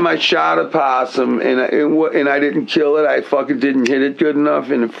 one time I shot a possum and I didn't kill it. I fucking didn't hit it good enough,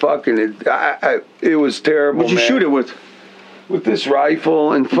 and it was terrible. What'd you shoot it with? With this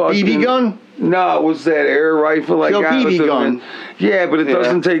rifle and fucking BB gun? No, it was that air rifle I got. BB gun. Yeah, but it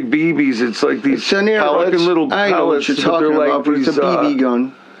doesn't take BBs. It's like these fucking little pellets. I know what you're talking about, but it's a BB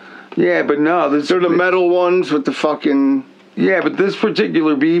gun. Yeah, but no, they're the metal ones with the fucking. Yeah, but this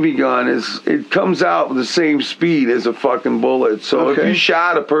particular BB gun it comes out with the same speed as a fucking bullet. So if you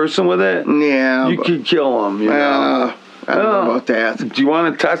shot a person with it, you could kill them. You know. I don't know about that. Do you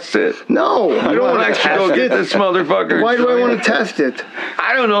want to test it? No, I don't want to actually go get this motherfucker. Why do I want to test it?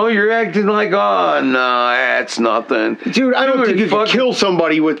 I don't know. You're acting like, oh, no, that's nothing. Dude, I don't think you can kill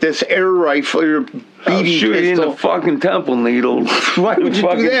somebody with this air rifle or BB shoot pistol. In the fucking temple needle. Why would you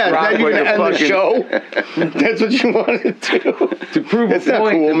do that? Now you're going to end the show? That's what you want to do? To prove a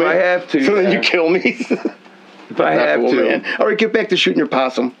point, cool, man. I have to. So then you kill me? If I have to. Man. All right, get back to shooting your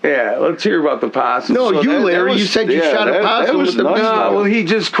possum. Yeah, let's hear about the possum. No, Larry, you said you shot a possum with the well, he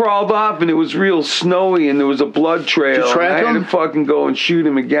just crawled off, and it was real snowy, and there was a blood trail. Did you track him? I had to fucking go and shoot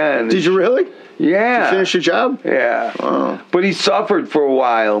him again. Did you really? Yeah. Did you finish your job? Yeah. Oh. But he suffered for a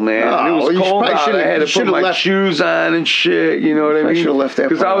while, man. Oh, it was cold out. I had to put my shoes on and shit, you know what I mean? Should have left that.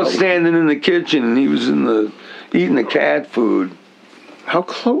 Because I was standing in the kitchen, and he was eating the cat food. How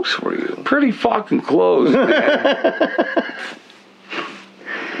close were you? Pretty fucking close, man.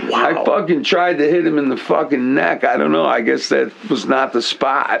 Wow. I fucking tried to hit him in the fucking neck. I don't know. I guess that was not the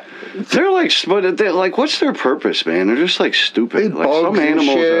spot. They're like, what's their purpose, man? They're just like stupid. Like bugs some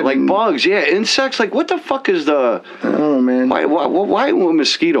animals are like bugs. Yeah, insects. Like, what the fuck is the? Oh man. Why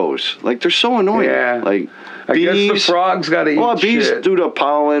mosquitoes? Like, they're so annoying. Yeah. Like. I bees, guess the frogs got to eat Well, bees shit. do the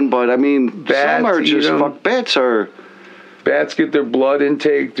pollen, but I mean, Bats some are just fuck. Bats get their blood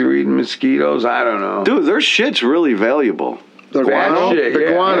intake through eating mosquitoes. I don't know. Dude, their shit's really valuable. The guano? Shit,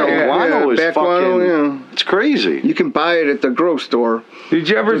 the guano. Guano is fucking... Guano, It's crazy. You can buy it at the grocery store. Did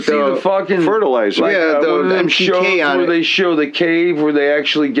you ever see the fucking... fertilizer? Like, the one of them MPK shows on where it. they show the cave where they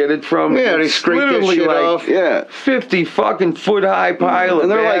actually get it from? Yeah, they scrape that shit off. Yeah. 50 fucking foot high pile of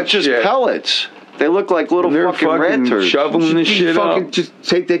And they're bad like just shit. pellets. They look like little fucking rat turds. Shoveling this shit up. Just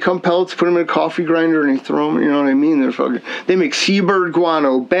they come pellets, put them in a coffee grinder, and they throw them. You know what I mean? They make seabird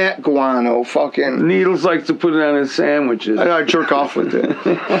guano, bat guano, fucking. Needles likes to put it on his sandwiches. I jerk off with it.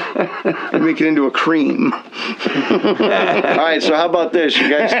 And make it into a cream. All right, so how about this? You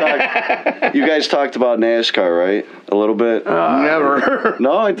guys talked about NASCAR, right? A little bit. Never.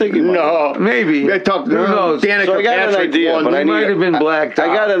 No, I think you might. No, maybe. I talked. Who knows? Danica So I got an idea, but I might have been blacked out.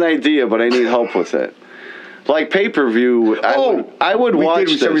 I got an idea, but I need help with it. Like pay-per-view, I would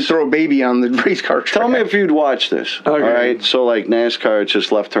watch this. We throw a baby on the race car track. Tell me if you'd watch this. Okay. All right, so like NASCAR, it's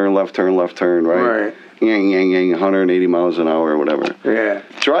just left turn, right? Right. Yang, yang, yang, 180 miles an hour or whatever. Yeah.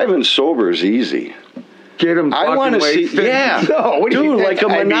 Driving sober is easy. Get him. I want to see, yeah, no, dude, like a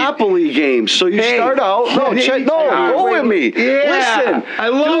Monopoly game. So you start out. Go with me. Yeah, listen, I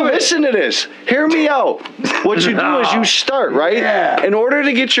love it. Listen to this. Hear me out. What you do is you start right. Yeah. In order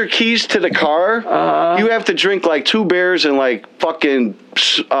to get your keys to the car, you have to drink like 2 beers and like fucking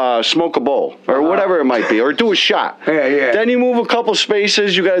smoke a bowl or whatever it might be, or do a shot. Yeah. Then you move a couple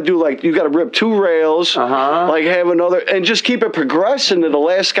spaces. You got to rip 2 rails. Like have another, and just keep it progressing to the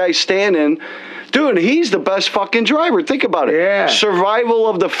last guy standing. Dude, he's the best fucking driver. Think about it. Yeah. Survival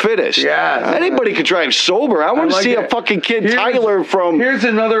of the fittest. Yeah. Anybody could drive sober. I want to see a fucking kid, Tyler from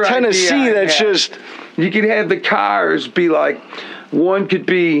Tennessee, that's just... You could have the cars be like, one could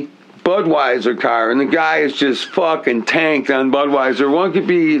be Budweiser car, and the guy is just fucking tanked on Budweiser. One could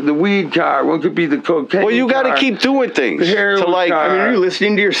be the weed car. One could be the cocaine. Well, you got to keep doing things. To like, car. I mean, are you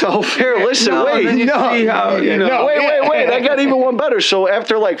listening to yourself? Here, listen, wait. See how, Wait. I got even one better. So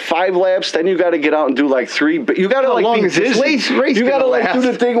after like 5 laps, then you got to get out and do like 3. You got to like be dizzy. Race you got to like do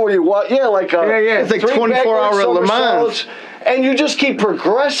the thing where you walk. Yeah, like it's like 24-hour Le Mans. And you just keep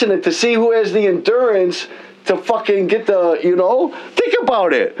progressing it to see who has the endurance to fucking get think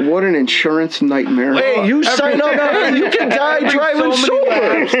about it. What an insurance nightmare. Hey, you sign up, you can die driving sober.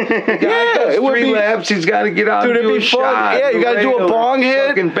 Yeah, it would be 3 laps. He's got to get out and do a shot. Yeah, you got to do a bong hit.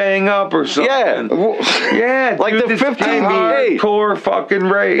 Fucking bang up or something. Yeah, like the 15th core fucking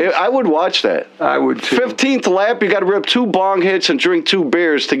race. I would watch that. I would too. 15th lap, you got to rip 2 bong hits and drink 2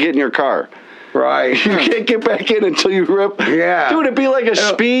 beers to get in your car. Right. You can't get back in until you rip. Yeah. Dude, it'd be like a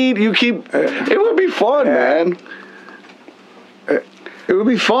speed. You keep. It would be fun, man. It would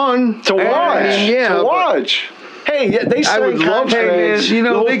be fun to watch. To watch. Hey, they I would love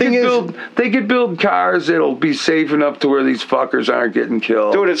to. They could build cars that'll be safe enough to where these fuckers aren't getting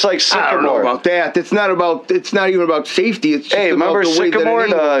killed. Dude, it's like Sycamore. I don't know about that. It's not even about safety. It's just remember about the Sycamore? way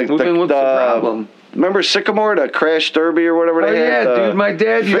that what's the problem? Remember Sycamore, the Crash Derby or whatever they had? Yeah, dude, my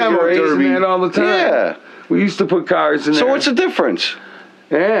dad used to race in that all the time. Yeah. We used to put cars in there. So what's the difference?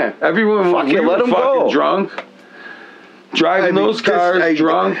 Yeah, everyone let them fucking go. Drunk. Driving those cars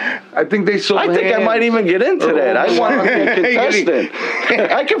drunk. I think they sold I think I might even get into that. I want to be a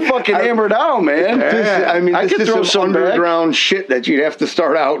contestant. I can fucking hammer down, man. I could throw some underground shit that you'd have to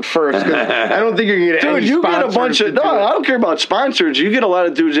start out first. I don't think you're going to get Dude, you get a bunch of... No, I don't care about sponsors. You get a lot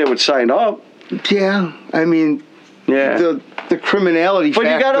of dudes that would sign up. Yeah, I mean... Yeah, the criminality factor.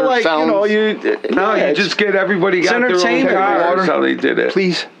 But you gotta sounds, you just get everybody got their own cars. That's how they did it.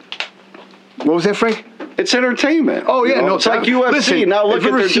 Please. What was that, Frank? It's entertainment. Oh yeah, it's like UFC. Listen, now look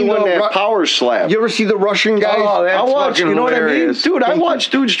at they're doing that power slap. You ever see the Russian guys? Oh, that's I watch. You know hilarious. what I mean, dude? I watch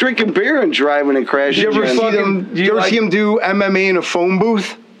dudes drinking beer and driving and crashing. You ever see them do MMA in a phone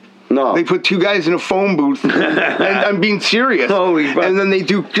booth? No. They put 2 guys in a phone booth, and I'm being serious. Holy fuck. And then they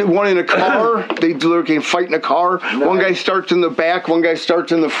do one in a car. They can fight in a car. Nice. One guy starts in the back, one guy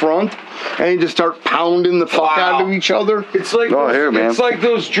starts in the front, and they just start pounding the fuck out of each other. It's like it's like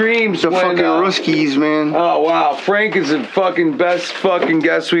those dreams. The fucking Ruskies, man. Oh wow, Frank is the fucking best fucking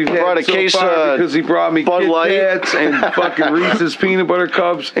guest we've had a so case far because he brought me Bud Kit Light. Kats and fucking Reese's peanut butter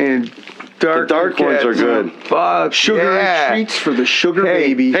cups and. The dark ones are good. Fuck, sugar treats for the sugar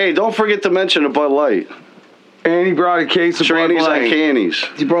baby. Hey, don't forget to mention a Bud Light. And he brought a case of Bud Light. And cannies.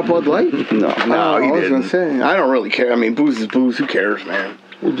 He brought Bud Light? No, he didn't. I was gonna say, I don't really care. I mean, booze is booze. Who cares, man?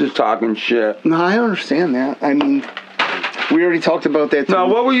 We're just talking shit. No, I understand that. I mean, we already talked about that. No,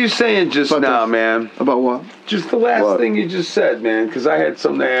 what were you saying just now, man? About what? Just the last thing you just said, man, because I had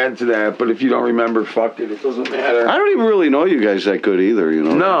something to add to that, but if you don't remember, fuck it. It doesn't matter. I don't even really know you guys that good either, you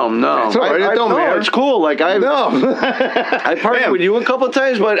know? No. It's all right. It don't matter. It's cool. Like, I partied with you a couple of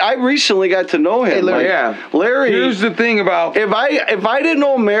times, but I recently got to know him. Hey, Larry. Larry. Here's the thing about... If I didn't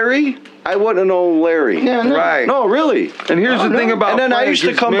know Mary... I wouldn't know Larry. Yeah, no. Right. No, really. And here's the thing about And then Frank, I used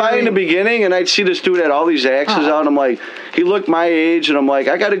to come by in the beginning, and I'd see this dude had all these axes out, and I'm like, he looked my age, and I'm like,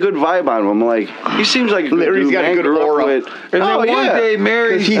 I got a good vibe on him. I'm like, he seems like a good Larry's dude. got a good aura. And then one day,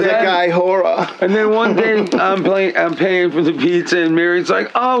 Mary he's that guy, Hora. And then one day, I'm paying for the pizza, and Mary's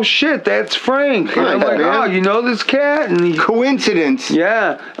like, "Oh shit, that's Frank." And I'm like, "Oh, you know this cat?" And he, coincidence.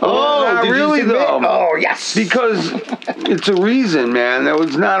 Yeah. Not really though. Oh yes. Because it's a reason, man. That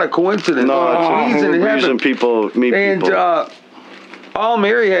was not a coincidence. No, it's a reason. It happened. People meet and, people. All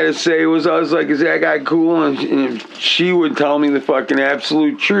Mary had to say was, I was like, "Is that guy cool?" And she would tell me the fucking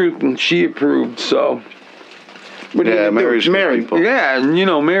absolute truth, and she approved. So. Mary's good people. Yeah, and you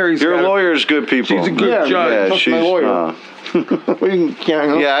know, Mary's. Your lawyer's good people. She's a good judge. Yeah, she's my lawyer.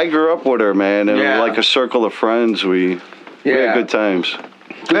 Yeah, I grew up with her, man, and like a circle of friends. We had good times.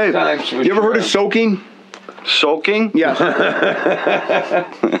 Good times. You ever heard of soaking? Soaking? Yeah.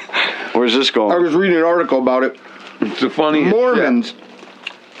 Where's this going? I was reading an article about it. It's a funny Mormons,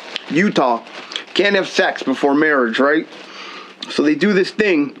 Utah, can't have sex before marriage, right? So they do this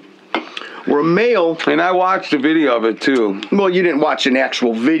thing where a male... And I watched a video of it, too. Well, you didn't watch an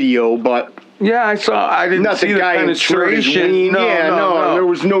actual video, but... Yeah, I saw. I didn't see the penetration. No, there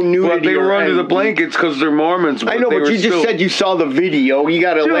was no nudity. Well, they were under the blankets because they're Mormons. I know, but you just said you saw the video. You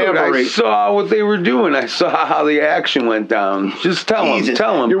got to elaborate. I saw what they were doing. I saw how the action went down. Just tell them.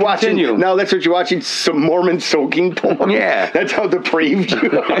 Tell them. You're Continue. watching. Now that's what you're watching. Some Mormon soaking porn. Yeah, that's how depraved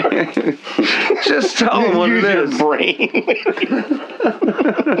you are. Just tell them what it is. Your brain.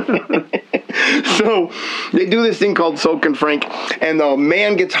 So they do this thing called soak and Frank, and the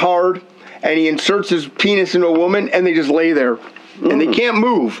man gets hard. And he inserts his penis into a woman, and they just lay there. And they can't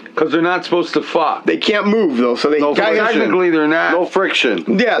move. Because they're not supposed to fuck. They can't move, though. So technically, they're not. No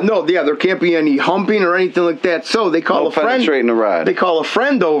friction. Yeah, there can't be any humping or anything like that. So they call a friend. Penetrating the rod. They call a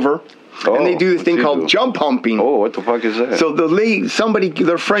friend over. And they do this thing called jump humping. Oh, what the fuck is that? So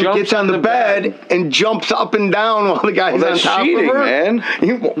their friend gets on the bed and jumps up and down while the guy's on top cheating, of her. Man.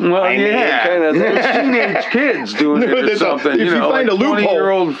 That's teenage kids doing it or something. If you find a loophole,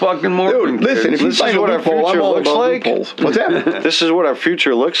 20-year-old fucking Mormon dude, listen, if you find a loophole, I'm all about loopholes. What's that? This is what our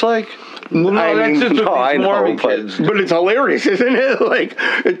future looks like? That's just what these Mormon kids. But it's hilarious, isn't it? Like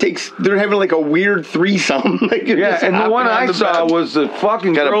they're having like a weird threesome. And the one I saw was the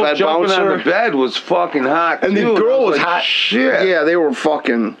fucking girl jumping on the bed was fucking hot. And the girl was hot. Shit. Yeah, they were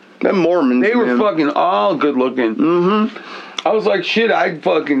fucking. Them Mormons. They were fucking all good looking. Mm-hmm. I was like, shit, I'd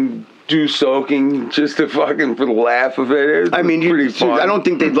fucking do soaking just to fucking for the laugh of it. I mean, pretty fun. I don't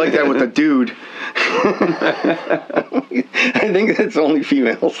think they'd like that with a dude. I think that's only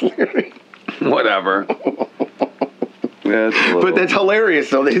females, Larry. Whatever. But that's hilarious,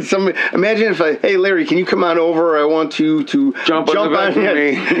 though. Imagine if hey, Larry, can you come on over? I want you to jump on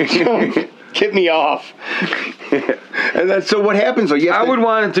me. Get me off. And so what happens, though? I would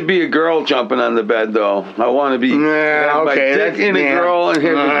want it to be a girl jumping on the bed, though. I want to be my dick in a girl and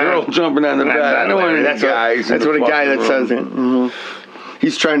have a girl jumping on the bed. I don't want any guys. That's what a guy that says it. Mm-hmm.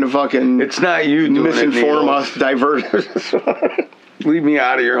 He's trying to fucking... It's not you doing misinform us, divert us. Leave me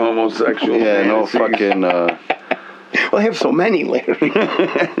out of your homosexual fantasies. No fucking... Well, I have so many, Larry.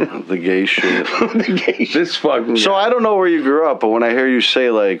 The gay shit. This fucking... So I don't know where you grew up, but when I hear you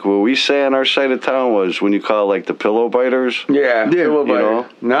say, like, what we say on our side of town was when you call, like, the pillow biters. Yeah, pillow biter. Know,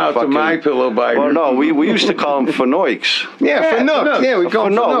 now it's my pillow biter. Well, no, we used to call them fanoiks. Yeah, fanooks. Yeah, we call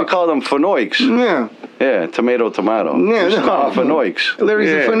them fanooks. We call them fanoiks. Yeah. Yeah, tomato. Yeah, fanoiks. Larry's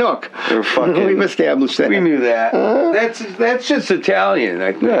a fanook. They're fucking... We've established that. We knew that. That's just Italian,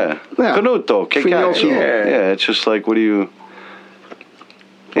 I think. Yeah. Canuto, che cazzo. Yeah, it's just like, what do you...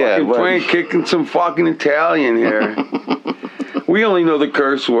 Frank kicking some fucking Italian here. We only know the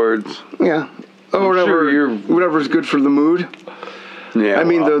curse words. Yeah. Or whatever's good for the mood. Yeah. I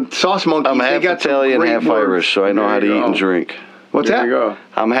mean, the sauce monkeys, I'm half Italian, half Irish, so I know how to eat and drink. What's that? There you go.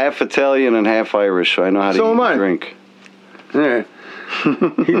 I'm half Italian and half Irish, so I know how to eat and drink. Yeah.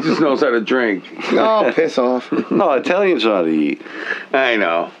 He just knows how to drink. Oh, piss off. No, Italians know how to eat. I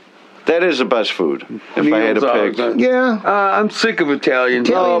know. That is the best food, if I had to pick. Yeah. I'm sick of Italian.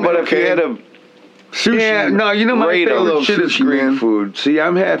 No, but if you had a... Sushi. Yeah, no, you know my favorite shit is Greek food. See,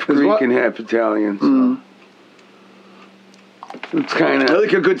 I'm half Greek and half Italian, so... It's kind of... I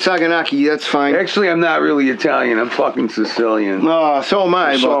like a good saganaki, that's fine. Actually, I'm not really Italian. I'm fucking Sicilian. Oh, so am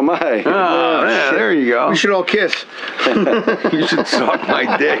I. So am I. Oh, yeah, there you go. We should all kiss. You should suck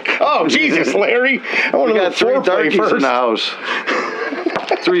my dick. Oh, Jesus, Larry. We got 3 darkies in the house.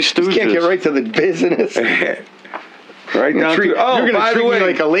 3 stooges. You can't get right to the business. Right down to... Oh, you're going to treat me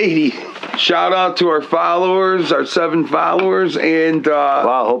like a lady. Shout out to our followers, our 7 followers, and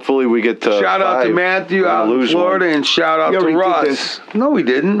wow, hopefully we get to shout 5. out to Matthew out in Florida, and shout out to Russ. No, we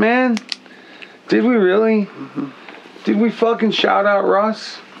didn't, man. Did we really? Mm-hmm. Did we fucking shout out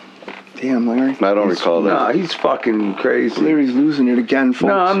Russ? Damn, Larry. I don't recall that. No, he's fucking crazy. Larry's losing it again, folks.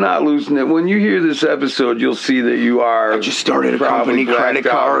 No, I'm not losing it. When you hear this episode, you'll see that you are. I just started a company credit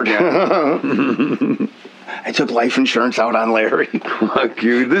card. I took life insurance out on Larry. Fuck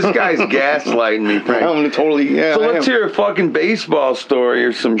you. This guy's gaslighting me, Frank. I'm totally, yeah. So let's hear a fucking baseball story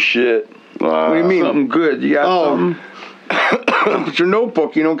or some shit. What do you mean? Something good. You got something? But your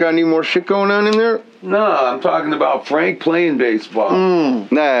notebook, you don't got any more shit going on in there? No, I'm talking about Frank playing baseball.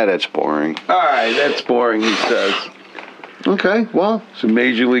 Nah, that's boring. All right, that's boring, he says. Okay, well. It's a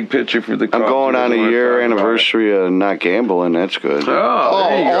major league pitcher for the Cubs. I'm going on a year anniversary of not gambling. That's good. Oh,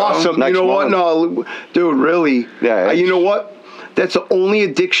 awesome. Next you know month. what? No, dude, really. Yeah. You know what? That's the only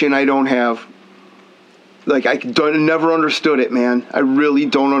addiction I don't have. Like, never understood it, man. I really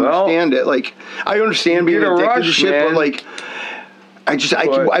don't understand it. Like, I understand being addicted to shit, but like,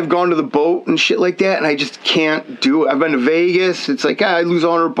 I've gone to the boat and shit like that, and I just can't do it. I've been to Vegas. It's like, I lose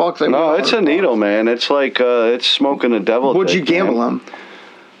 $100. No, it's a needle, man. It's like it's smoking the devil. What'd you gamble on?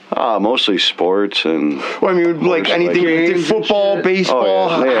 Mostly sports and. Well, I mean, like anything, football, baseball,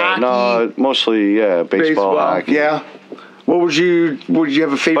 hockey. No, mostly baseball, hockey. Yeah. Would you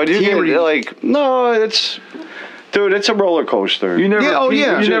have a favorite team? Dude, it's a roller coaster. You never,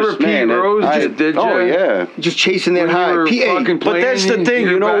 you never Pete Rose did you? Oh yeah, just chasing that high. But that's the thing.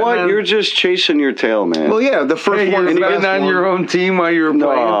 You know what? You're just chasing your tail, man. Well, yeah, the first one. And you getting on your own team while you were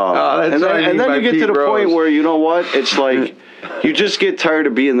playing. And then you get to the point where you know what? It's like. You just get tired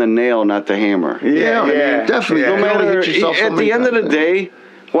of being the nail, not the hammer. Yeah, definitely. No matter. At the end of the day.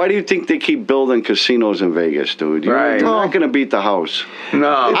 Why do you think they keep building casinos in Vegas, dude? You're not going to beat the house.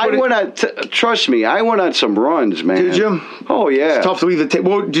 No. Trust me, I went on some runs, man. Did you? Oh, yeah. It's tough to leave the table.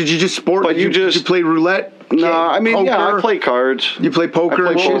 Well, did you just sport? But did you play roulette? No, I mean, I play cards. You play poker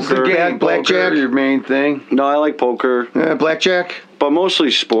and shit? Blackjack? Your main thing? No, I like poker. Blackjack? But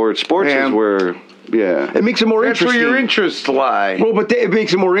mostly sports. Sports is where, It makes it more interesting. That's where your interests lie. Well, but it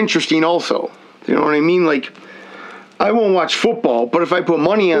makes it more interesting also. You know what I mean? Like... I won't watch football, but if I put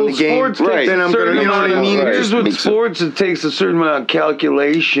money on the game, then I'm going to, you know what I mean? Just with sports, it takes a certain amount of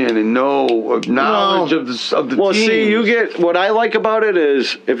calculation and knowledge of the team. Well, see, you get, what I like about it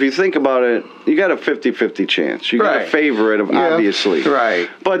is, if you think about it, you got a 50-50 chance. You got a favorite, obviously. Right.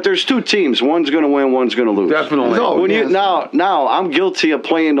 But there's 2 teams. One's going to win, one's going to lose. Definitely. Now, I'm guilty of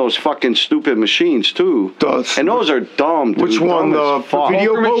playing those fucking stupid machines, too. And those are dumb, dude. Which one? The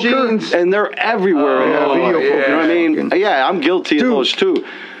video poker? And they're everywhere. Video poker. You know what I mean? Yeah, I'm guilty of those too.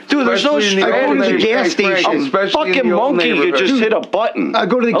 Dude, there's no strategy. I go to the gas station. A fucking monkey could just hit a button. I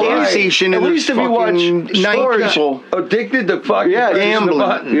go to the gas station and at least if you watch 9 people addicted to fucking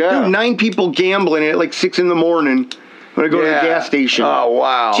gambling. Dude, 9 people gambling at like 6 in the morning. When I go to the gas station. Oh,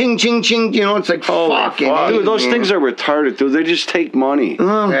 wow. Ching, ching, ching. You know, it's like fucking. Dude, those things are retarded, dude. They just take money.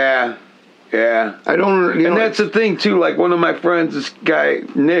 Yeah. I don't. And that's the thing, too. Like, one of my friends, this guy,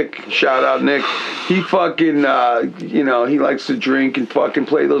 Nick, shout out Nick, he fucking, he likes to drink and fucking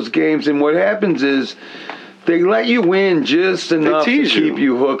play those games. And what happens is, they let you win just enough to keep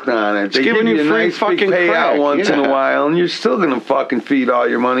you hooked on it. They give you a nice big payout once in a while, and you're still going to fucking feed all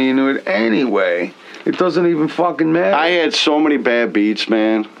your money into it anyway. It doesn't even fucking matter. I had so many bad beats,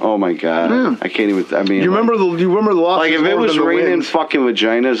 man. Oh my god, I can't even. I mean, you remember the losses? Like if it was raining fucking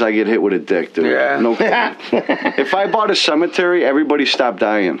vaginas, I get hit with a dick, dude. Yeah. No. If I bought a cemetery, everybody stopped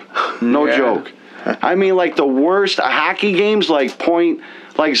dying. No joke. I mean, like the worst hockey games, like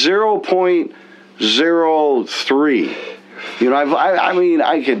 0.03. You know, I mean,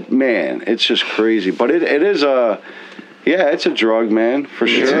 I could, man. It's just crazy, but it is a. Yeah, it's a drug, man, for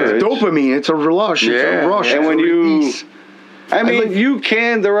sure. It's dopamine. It's a rush. It's a rush. And when it's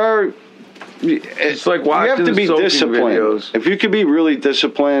like watching. You have to be disciplined. Videos. If you can be really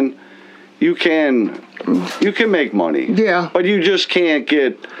disciplined, you can make money. Yeah. But you just can't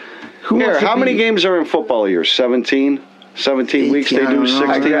get. How many games are in football a year? 17? 17 weeks, they do 16?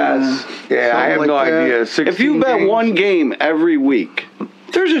 I guess. Yeah, I have no idea. If you bet one game every week,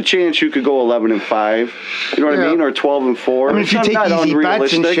 there's a chance you could go 11-5. You know what I mean? Or 12-4. I mean, if you take easy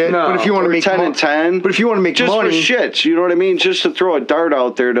bets and shit, but if you want to make 10-10, but if you want to make just money, for shits, you know what I mean? Just to throw a dart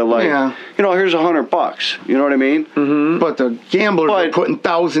out there to here's $100. You know what I mean? Mm-hmm. But the gamblers are putting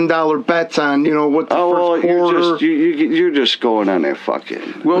 $1,000 bets on, what the first quarter. You're just going on there fucking.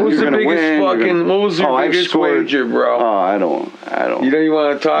 What was the biggest fucking? What was your biggest wager, bro? Oh, I don't. You don't even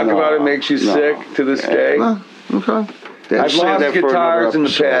want to talk about it? Makes you sick to this day. Okay. I've lost guitars in the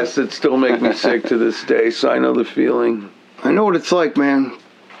past that still make me sick to this day, so I know the feeling. I know what it's like, man.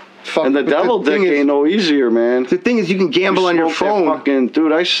 Fuck, and the devil dick ain't no easier, man. The thing is, you can gamble on your phone. Fucking,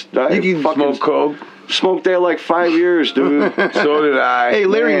 dude, I you can smoke coke. Smoked that like 5 years, dude. So did I. Hey,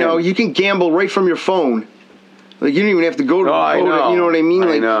 Larry, no, you can gamble right from your phone. Like, you don't even have to go to the you know what I mean? Like,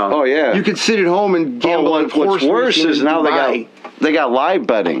 I know. Oh, yeah. You could sit at home and gamble on what's worse is now they got live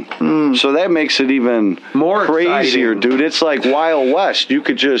betting. So that makes it even more crazier, exciting. dude. It's like Wild West. You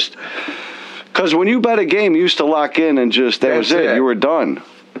could just... Because when you bet a game, you used to lock in and just... That was it. You were done.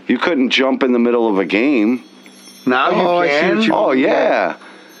 You couldn't jump in the middle of a game. Now you can? Oh, yeah.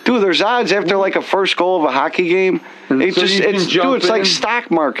 Dude, there's odds after like a first goal of a hockey game. It's like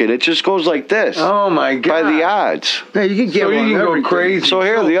stock market. It just goes like this. Oh my god! By the odds. Yeah, you can go crazy. So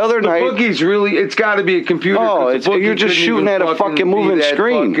here the other night, the boogie's really. It's got to be a computer. Oh, you're just shooting at a fucking moving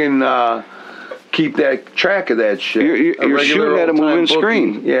screen. Keep that track of that shit. You're shooting at a moving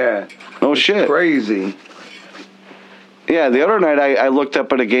screen. Yeah. No shit. Crazy. Yeah, the other night I looked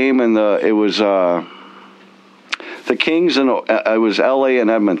up at a game and it was the Kings and it was L.A. and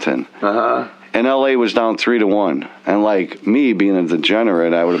Edmonton. And L.A. was down 3-1. And like me being a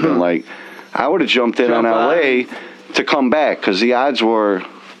degenerate, I would have been like, I would have jumped in on L.A. to come back because the odds were.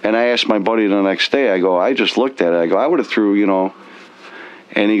 And I asked my buddy the next day. I just looked at it. I go, I would have threw,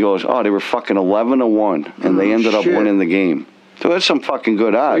 And he goes, oh, they were fucking 11-1, and they ended up winning the game. So that's some fucking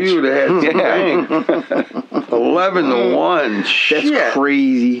good odds. You would have had some bang. 11-1. That's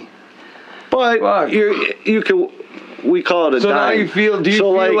crazy. But you can. We call it a dime. So now you feel? Do you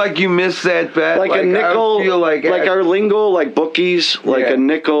feel like you missed that bet? Like a nickel, I feel like our lingo, like bookies, like a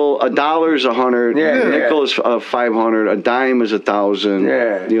nickel, $1 is 100, a nickel is 500, a dime is 1,000.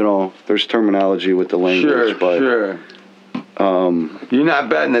 Yeah. There's terminology with the language, Sure. You're not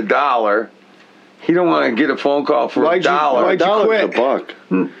betting $1. He don't want to get a phone call for $1. $1 a buck.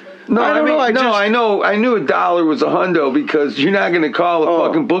 No, I know. I knew $1 was a hundo because you're not going to call a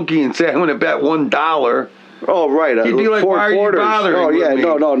fucking bookie and say I'm going to bet $1. Oh, right. He'd be like, why are you bothering with me?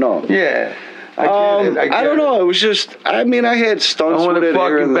 No. Yeah. I don't know. It was just, I had stunts with it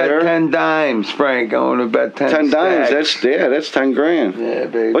here and there. I want to bet 10 dimes, Frank. I want to bet 10 dimes. That's $10,000. Yeah,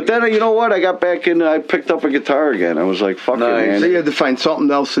 baby. But then, you know what? I got back in, I picked up a guitar again. I was like, fuck it, man. So you had to find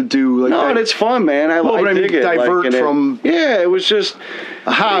something else to do. It's fun, man. I dig it. Divert from... Yeah, it was just...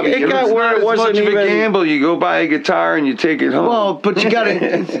 a hobby. It got where it wasn't even a gamble. You go buy a guitar and you take it home. Well, but you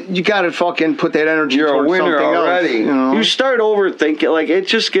gotta fucking put that energy You're towards a winner something already. Else, You start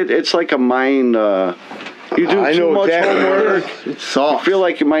overthinking. It's like a mind. You do too much homework. It's soft. You feel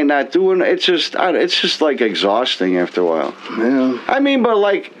like you might not do it. It's just like exhausting after a while. Yeah. But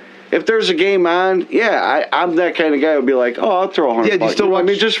like, if there's a game on, I'm that kind of guy who'd be like, oh, I'll throw $100. Yeah, you still watch,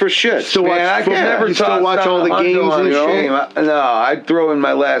 just for shit. Still watch, I can never still watch all the games and shit. No, I'd throw in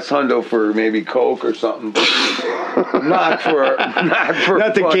my last hundo for maybe Coke or something. not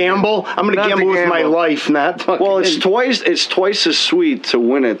to gamble. I'm gonna gamble with my life, not. Well, it's twice as sweet to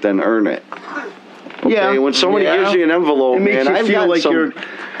win it than earn it. Okay? Yeah. When somebody gives you an envelope, it makes you feel like you're.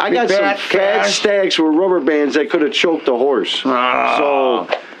 I got some fat stacks with rubber bands that could have choked a horse. So.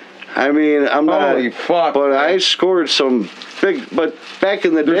 I'm not. Holy fuck! But I scored some big. But back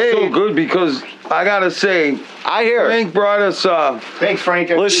in the day, they're so good because I gotta say, Frank brought us. Thanks, Frank.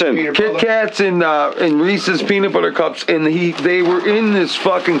 Listen, Kit Kats and Reese's peanut butter cups, and they were in this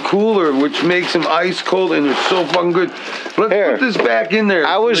fucking cooler, which makes them ice cold, and they're so fucking good. Let's put this back in there.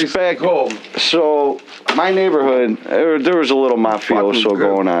 I was back home. So my neighborhood, there was a little mafioso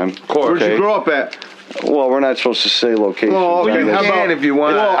going on. Of course. Where'd you grow up at? Well, we're not supposed to say locations. Well, okay. How about if you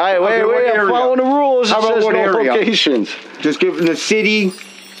want? Wait, I'm following the rules. How about what area? Locations. Just give the city.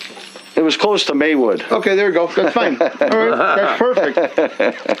 It was close to Maywood. Okay, there you go. That's fine. All right, that's perfect.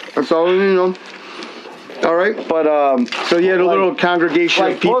 That's all you know. All right, but so you had a little congregation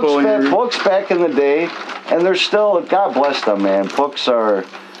of people. Books back in the day, and they're still. God bless them, man. Books are.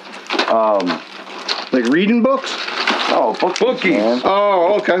 Like reading books. Oh, bookies. Man.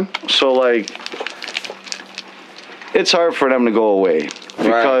 Oh, okay. So like. It's hard for them to go away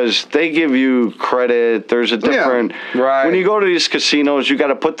because they give you credit. There's a different when you go to these casinos, you got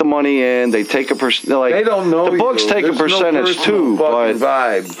to put the money in. They take a percentage. They don't know the books take a percentage too, but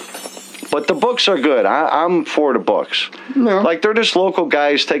the books are good. I'm for the books. No. Like they're just local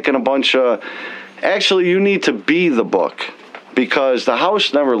guys taking a bunch of. Actually, you need to be the book because the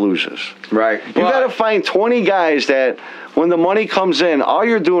house never loses. Right. You got to find 20 guys that. When the money comes in, all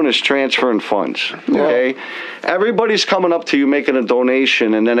you're doing is transferring funds. Okay, everybody's coming up to you making a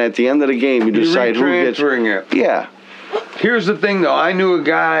donation, and then at the end of the game, you decide who gets transferring it. Yeah. Here's the thing, though. I knew a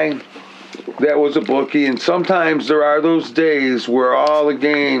guy that was a bookie, and sometimes there are those days where all the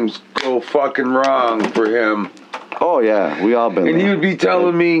games go fucking wrong for him. Oh yeah, we all been. And he would be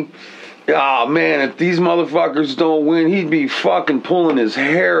telling me, "Oh man, if these motherfuckers don't win, he'd be fucking pulling his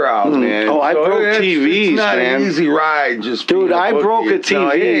hair out, man." Oh, I broke TVs, it's not man. an easy ride, just dude. I broke a TV. No,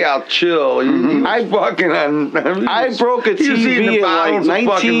 hey, I'll chill. I fucking I broke a TV in like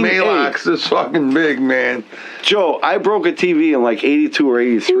 1988. This fucking big man. Joe, I broke a TV in like 82 or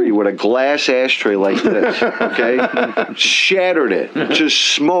 83 with a glass ashtray like this. Okay, shattered it.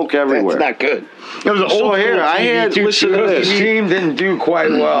 Just smoke everywhere. That's not good. It was an old here. I had listen to this. The team didn't do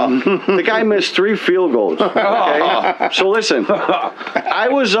quite well. The guy missed 3 field goals. Okay, so listen. I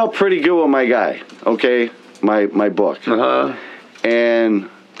was up pretty good with my guy. Okay, my book. And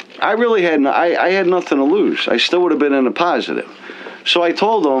I really had I had nothing to lose. I still would have been in the positive. So I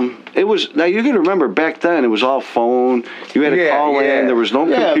told him it was. Now you got to remember back then it was all phone. You had to call in. There was no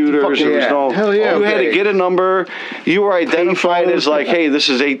computers. There was no. Hell yeah, you had to get a number. You were identified as like, hey, this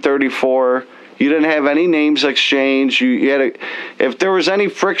is 834. You didn't have any names exchanged. You had to. If there was any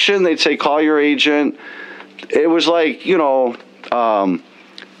friction, they'd say call your agent. It was like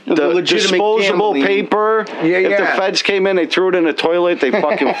the disposable paper. If the feds came in, they threw it in the toilet. They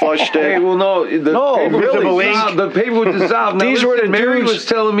fucking flushed it. Hey, well, no, the paper was dissolved. These were the Mary dudes. was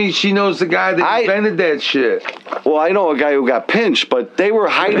telling me she knows the guy that invented that shit. Well, I know a guy who got pinched, but they were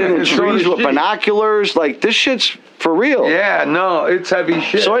hiding in trees with binoculars. Like, this shit's for real. Yeah, no, it's heavy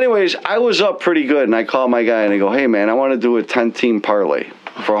shit. So anyways, I was up pretty good, and I called my guy, and I go, hey, man, I want to do a 10-team parlay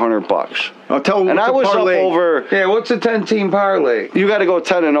for $100. I'll tell him. And I was parlay. up over. Yeah, what's a 10-team parlay? You got to go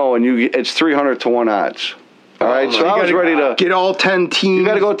 10-0, and it's 300-1 odds. All right, so I was ready to get all 10 teams. You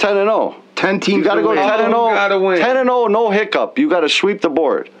got to go 10-0. 10 teams. You got to go 10-0. 10-0, no hiccup. You got to sweep the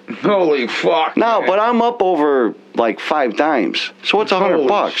board. Holy fuck! Now, but I'm up over like 5 dimes. So what's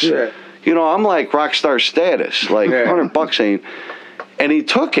 $100? Shit. You know, I'm like rock star status. Like $100 ain't. And he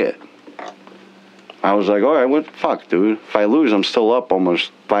took it. I was like, all right, what the fuck, dude? If I lose, I'm still up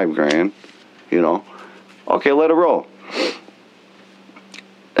almost $5,000. You know? Okay, let it roll.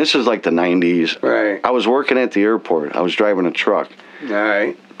 This is like the 90s. Right. I was working at the airport. I was driving a truck. All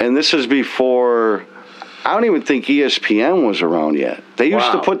right. And this is before, I don't even think ESPN was around yet. They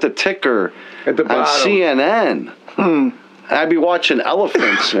used to put the ticker at the bottom on CNN. I'd be watching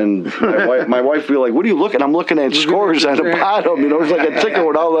elephants, and my wife would be like, what are you looking? I'm looking at scores at the bottom. You know, it's like a ticker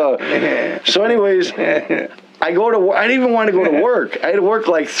with all the... So anyways, I go to work. I didn't even want to go to work. I had to work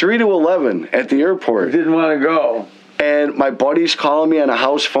like 3 to 11 at the airport. Didn't want to go. And my buddy's calling me on a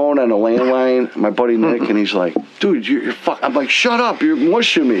house phone on a landline, my buddy Nick, and he's like, dude, you're fuck. I'm like, shut up, you're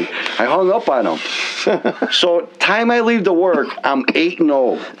mushing me. I hung up on him. So time I leave to work, I'm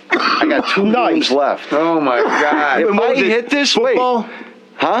 8-0. I got 2 games left. Oh my God. If I hit this, football?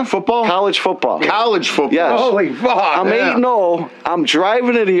 Huh? Football? College football. College football. Yes. Holy fuck. I'm 8-0. I'm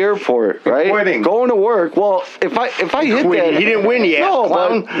driving to the airport, right? Quitting. Going to work. Well, if I hit that, he didn't win yet. No,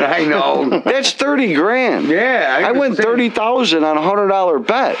 clown. but I know. that's $30,000. Yeah, I win $30,000 on a $100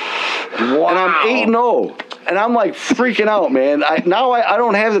 bet. Wow. And I'm 8-0. And I'm like freaking out, man. I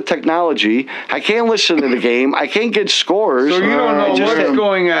don't have the technology. I can't listen to the game. I can't get scores. So you don't know what's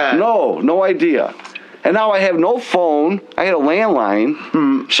going on. No idea. And now I have no phone. I had a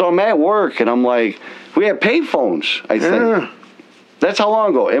landline. So I'm at work, and I'm like, we had pay phones, I think. That's how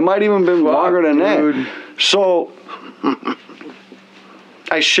long ago. It might even been longer than that. So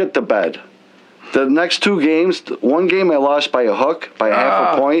I shit the bed. The next 2 games, one game I lost by a hook, by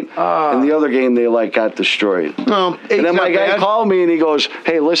half a point, and the other game they got destroyed. No, and then my guy called me and he goes,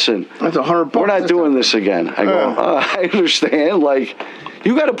 hey, listen, that's $100. We're not doing this again. I go, I understand.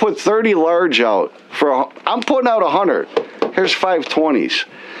 You got to put 30 large out I'm putting out 100. Here's 5 20s.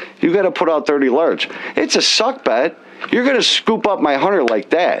 You got to put out 30 large. It's a suck bet. You're going to scoop up my 100 like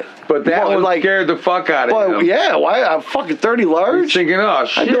that. But that one scared the fuck out of him. Yeah, why? I'm fucking 30 large? He's thinking, oh,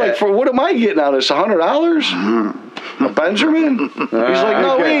 shit. I'd be like, what am I getting out of this, $100? A Benjamin? He's like,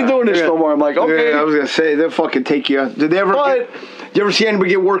 no, we ain't doing this no more. I'm like, okay. Yeah, I was going to say, they'll fucking take you. Did they ever you ever see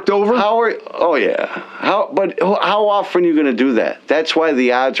anybody get worked over? Oh, yeah. How often are you going to do that? That's why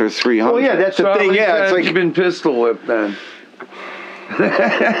the odds are 300. Well, yeah, that's the thing. Yeah, it's like you've been pistol whipped then.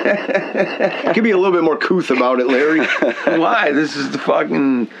 Give me a little bit more couth about it, Larry. Why? This is the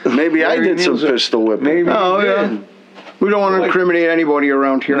fucking... Maybe I did some pistol whipping. Maybe yeah. We don't want to incriminate anybody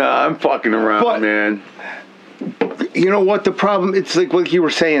around here. No, I'm fucking around, man. You know what? The problem, it's like what you were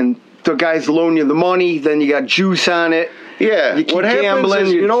saying. The guys loan you the money, then you got juice on it. Yeah, you keep gambling.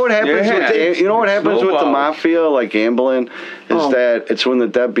 You know what happens? With the mafia, like gambling, is that it's when the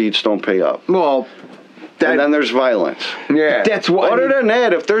deadbeats don't pay up. Well, and then there's violence. Yeah. That's what. Other than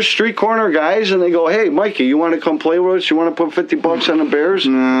that, if there's street corner guys and they go, hey, Mikey, you want to come play with us? You want to put $50 on the Bears?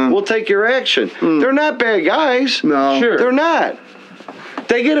 We'll take your action. They're not bad guys. No. Sure. They're not.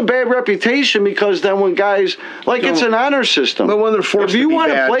 They get a bad reputation because then when guys, like it's an honor system. But when they're forced if you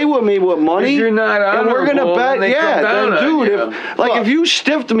want to play with me with money, you're not and we're going to bet, then dude, if you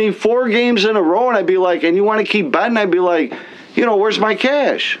stiffed me 4 games in a row and I'd be like, and you want to keep betting, I'd be like, where's my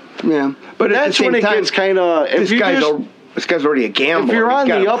cash? Yeah. But that's when it gets kind of, this guy's already a gambler. If you're on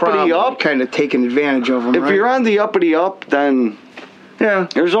the uppity up, kind of taking advantage of him. If you're on the uppity up, then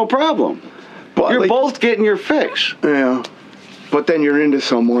there's no problem. But you're both getting your fix. Yeah. But then you're into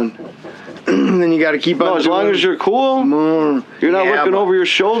someone. Then you got to keep on. No, as long as you're cool, you're not looking over your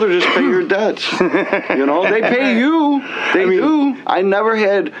shoulder. Just pay your debts. They pay you. They do. I never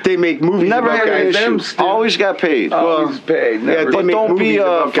had. They make movies. Never had an issue. Always got paid. Always paid. But don't be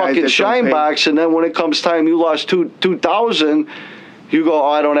a fucking shine box. And then when it comes time, you lost $2,000. You go,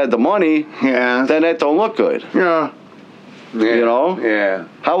 I don't have the money. Yeah. Then that don't look good. Yeah. Yeah.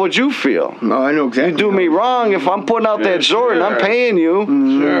 How would you feel? No, I know exactly. You do me wrong if I'm putting out that Zord and I'm paying you.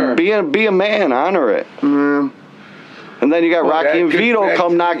 Sure. Be a man, honor it. And then you got Rocky and Vito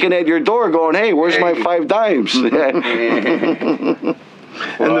come knocking at your door, going, "Hey, where's my 5 dimes?" And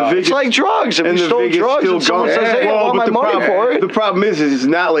it's like drugs. If you stole drugs, and someone says, "Hey, I want my money for it." The problem is it's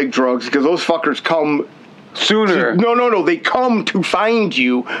not like drugs because those fuckers come. Sooner. No. They come to find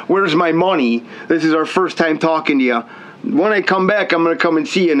you. Where's my money? This is our first time talking to you. When I come back, I'm going to come and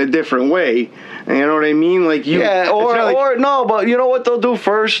see you in a different way. You know what I mean? Like you. Yeah, or no, but you know what they'll do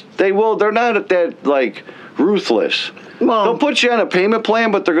first? They will. They're not that like ruthless. Well, they'll put you on a payment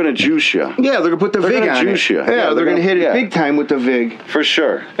plan, but they're going to juice you. Yeah, they're going to put the VIG on juice it. You. Yeah, they're going to hit it big time with the VIG. For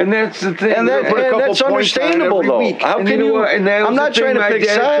sure. And that's the thing. And that's understandable, though. How can you? I'm not trying to pick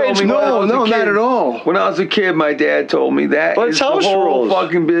sides. No, not at all. When I was a kid, my dad told me that. But it's house whole rules.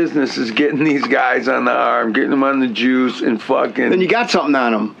 Fucking business is getting these guys on the arm, getting them on the juice, and fucking. Then you got something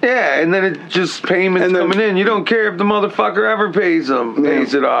on them. Yeah, and then it just payments coming in. You don't care if the motherfucker ever pays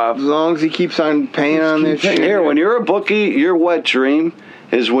it off. As long as he keeps on paying on this shit. Here, when you're a bookie, your wet dream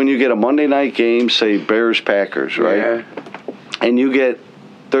is when you get a Monday night game, say Bears-Packers, right? Yeah. And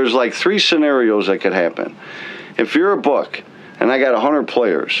there's like 3 scenarios that could happen. If you're a book, and I got 100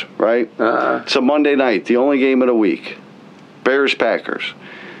 players, right? It's a Monday night, the only game of the week. Bears-Packers.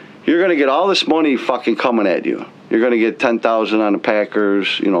 You're going to get all this money fucking coming at you. You're going to get $10,000 on the Packers,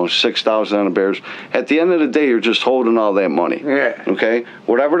 $6,000 on the Bears. At the end of the day, you're just holding all that money. Yeah. Okay?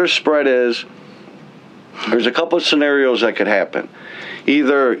 Whatever the spread is, there's a couple of scenarios that could happen.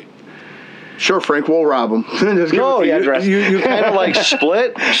 Either... Sure, Frank, we'll rob them. No, you kind of like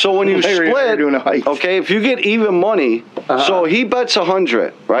split. So when you split, okay, if you get even money, so he bets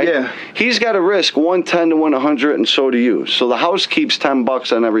 100, right? Yeah. He's got to risk 110 to win 100, and so do you. So the house keeps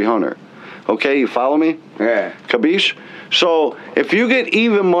 $10 on every 100. Okay, you follow me? Yeah. Capiche? So if you get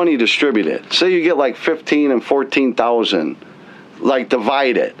even money distributed, say you get like 15 and 14,000, like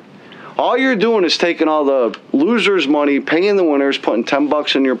divide it. All you're doing is taking all the losers' money, paying the winners, putting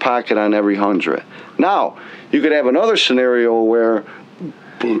 $10 in your pocket on every 100. Now, you could have another scenario where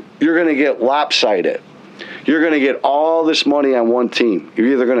you're going to get lopsided. You're going to get all this money on one team. You're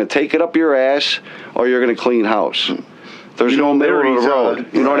either going to take it up your ass or you're going to clean house. There's no middle of the road.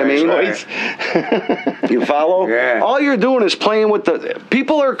 You know what I mean? Right. You follow? Yeah. All you're doing is playing with the...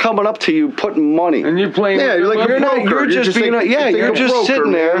 People are coming up to you, putting money. And you're playing with you're just being you're just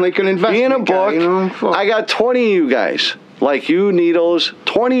sitting there, like an being a book. Guy, I got 20 of you guys. Like you, Needles,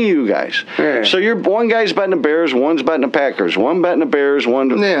 20 of you guys. Yeah. So one guy's betting the Bears, one's betting the Packers, one betting the Bears,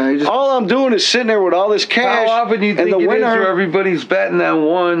 one... all I'm doing is sitting there with all this cash. How often do you think it is where everybody's betting on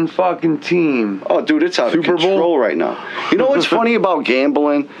one fucking team? Oh, dude, it's out of control right now. You know what's funny about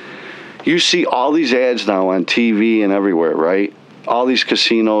gambling? You see all these ads now on TV and everywhere, right? All these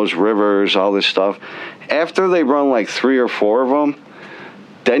casinos, rivers, all this stuff. After they run like 3 or 4 of them,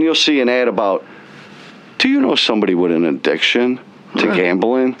 then you'll see an ad about... Do you know somebody with an addiction to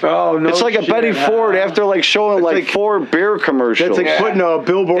gambling? Oh, no. It's like a Betty Ford after like showing like 4 beer commercials. That's like putting a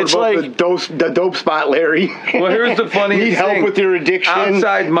billboard above the dope spot, Larry. Well, here's the funny Need thing. help with your addiction?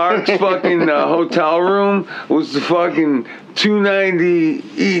 Outside Mark's fucking hotel room was the fucking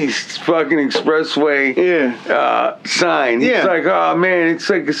 290 East fucking expressway sign. Yeah. It's like, oh man, it's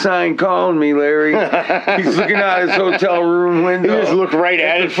like a sign calling me, Larry. He's looking out his hotel room window. He just looked right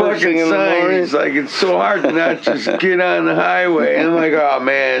at it first thing in the morning. He's like, it's so hard to not just get on the highway. And I'm like, oh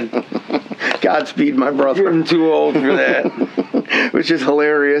man. Godspeed, my brother. I'm too old for that. Which is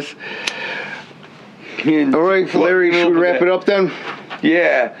hilarious. All right, Larry, should we wrap it up then?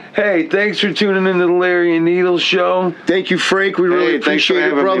 Yeah. Hey, thanks for tuning into the Larry and Needles show. Thank you, Frank. We really appreciate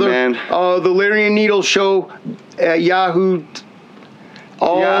it, brother. Me, man. The Larry and Needles show at Yahoo.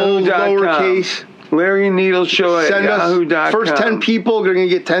 All lowercase. Larry and Needles show at Yahoo.com. First 10 people are going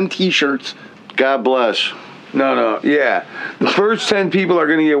to get 10 T-shirts. God bless. No, yeah. The first 10 people are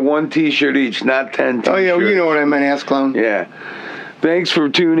going to get 1 T-shirt each, not 10 T-shirts. Oh, yeah, well, you know what I meant, ass clown. Yeah. Thanks for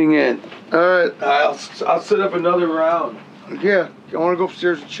tuning in. All right. I'll set up another round. Yeah. I want to go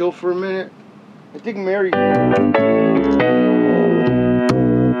upstairs and chill for a minute. I think Mary...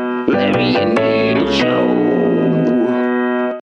 Larry and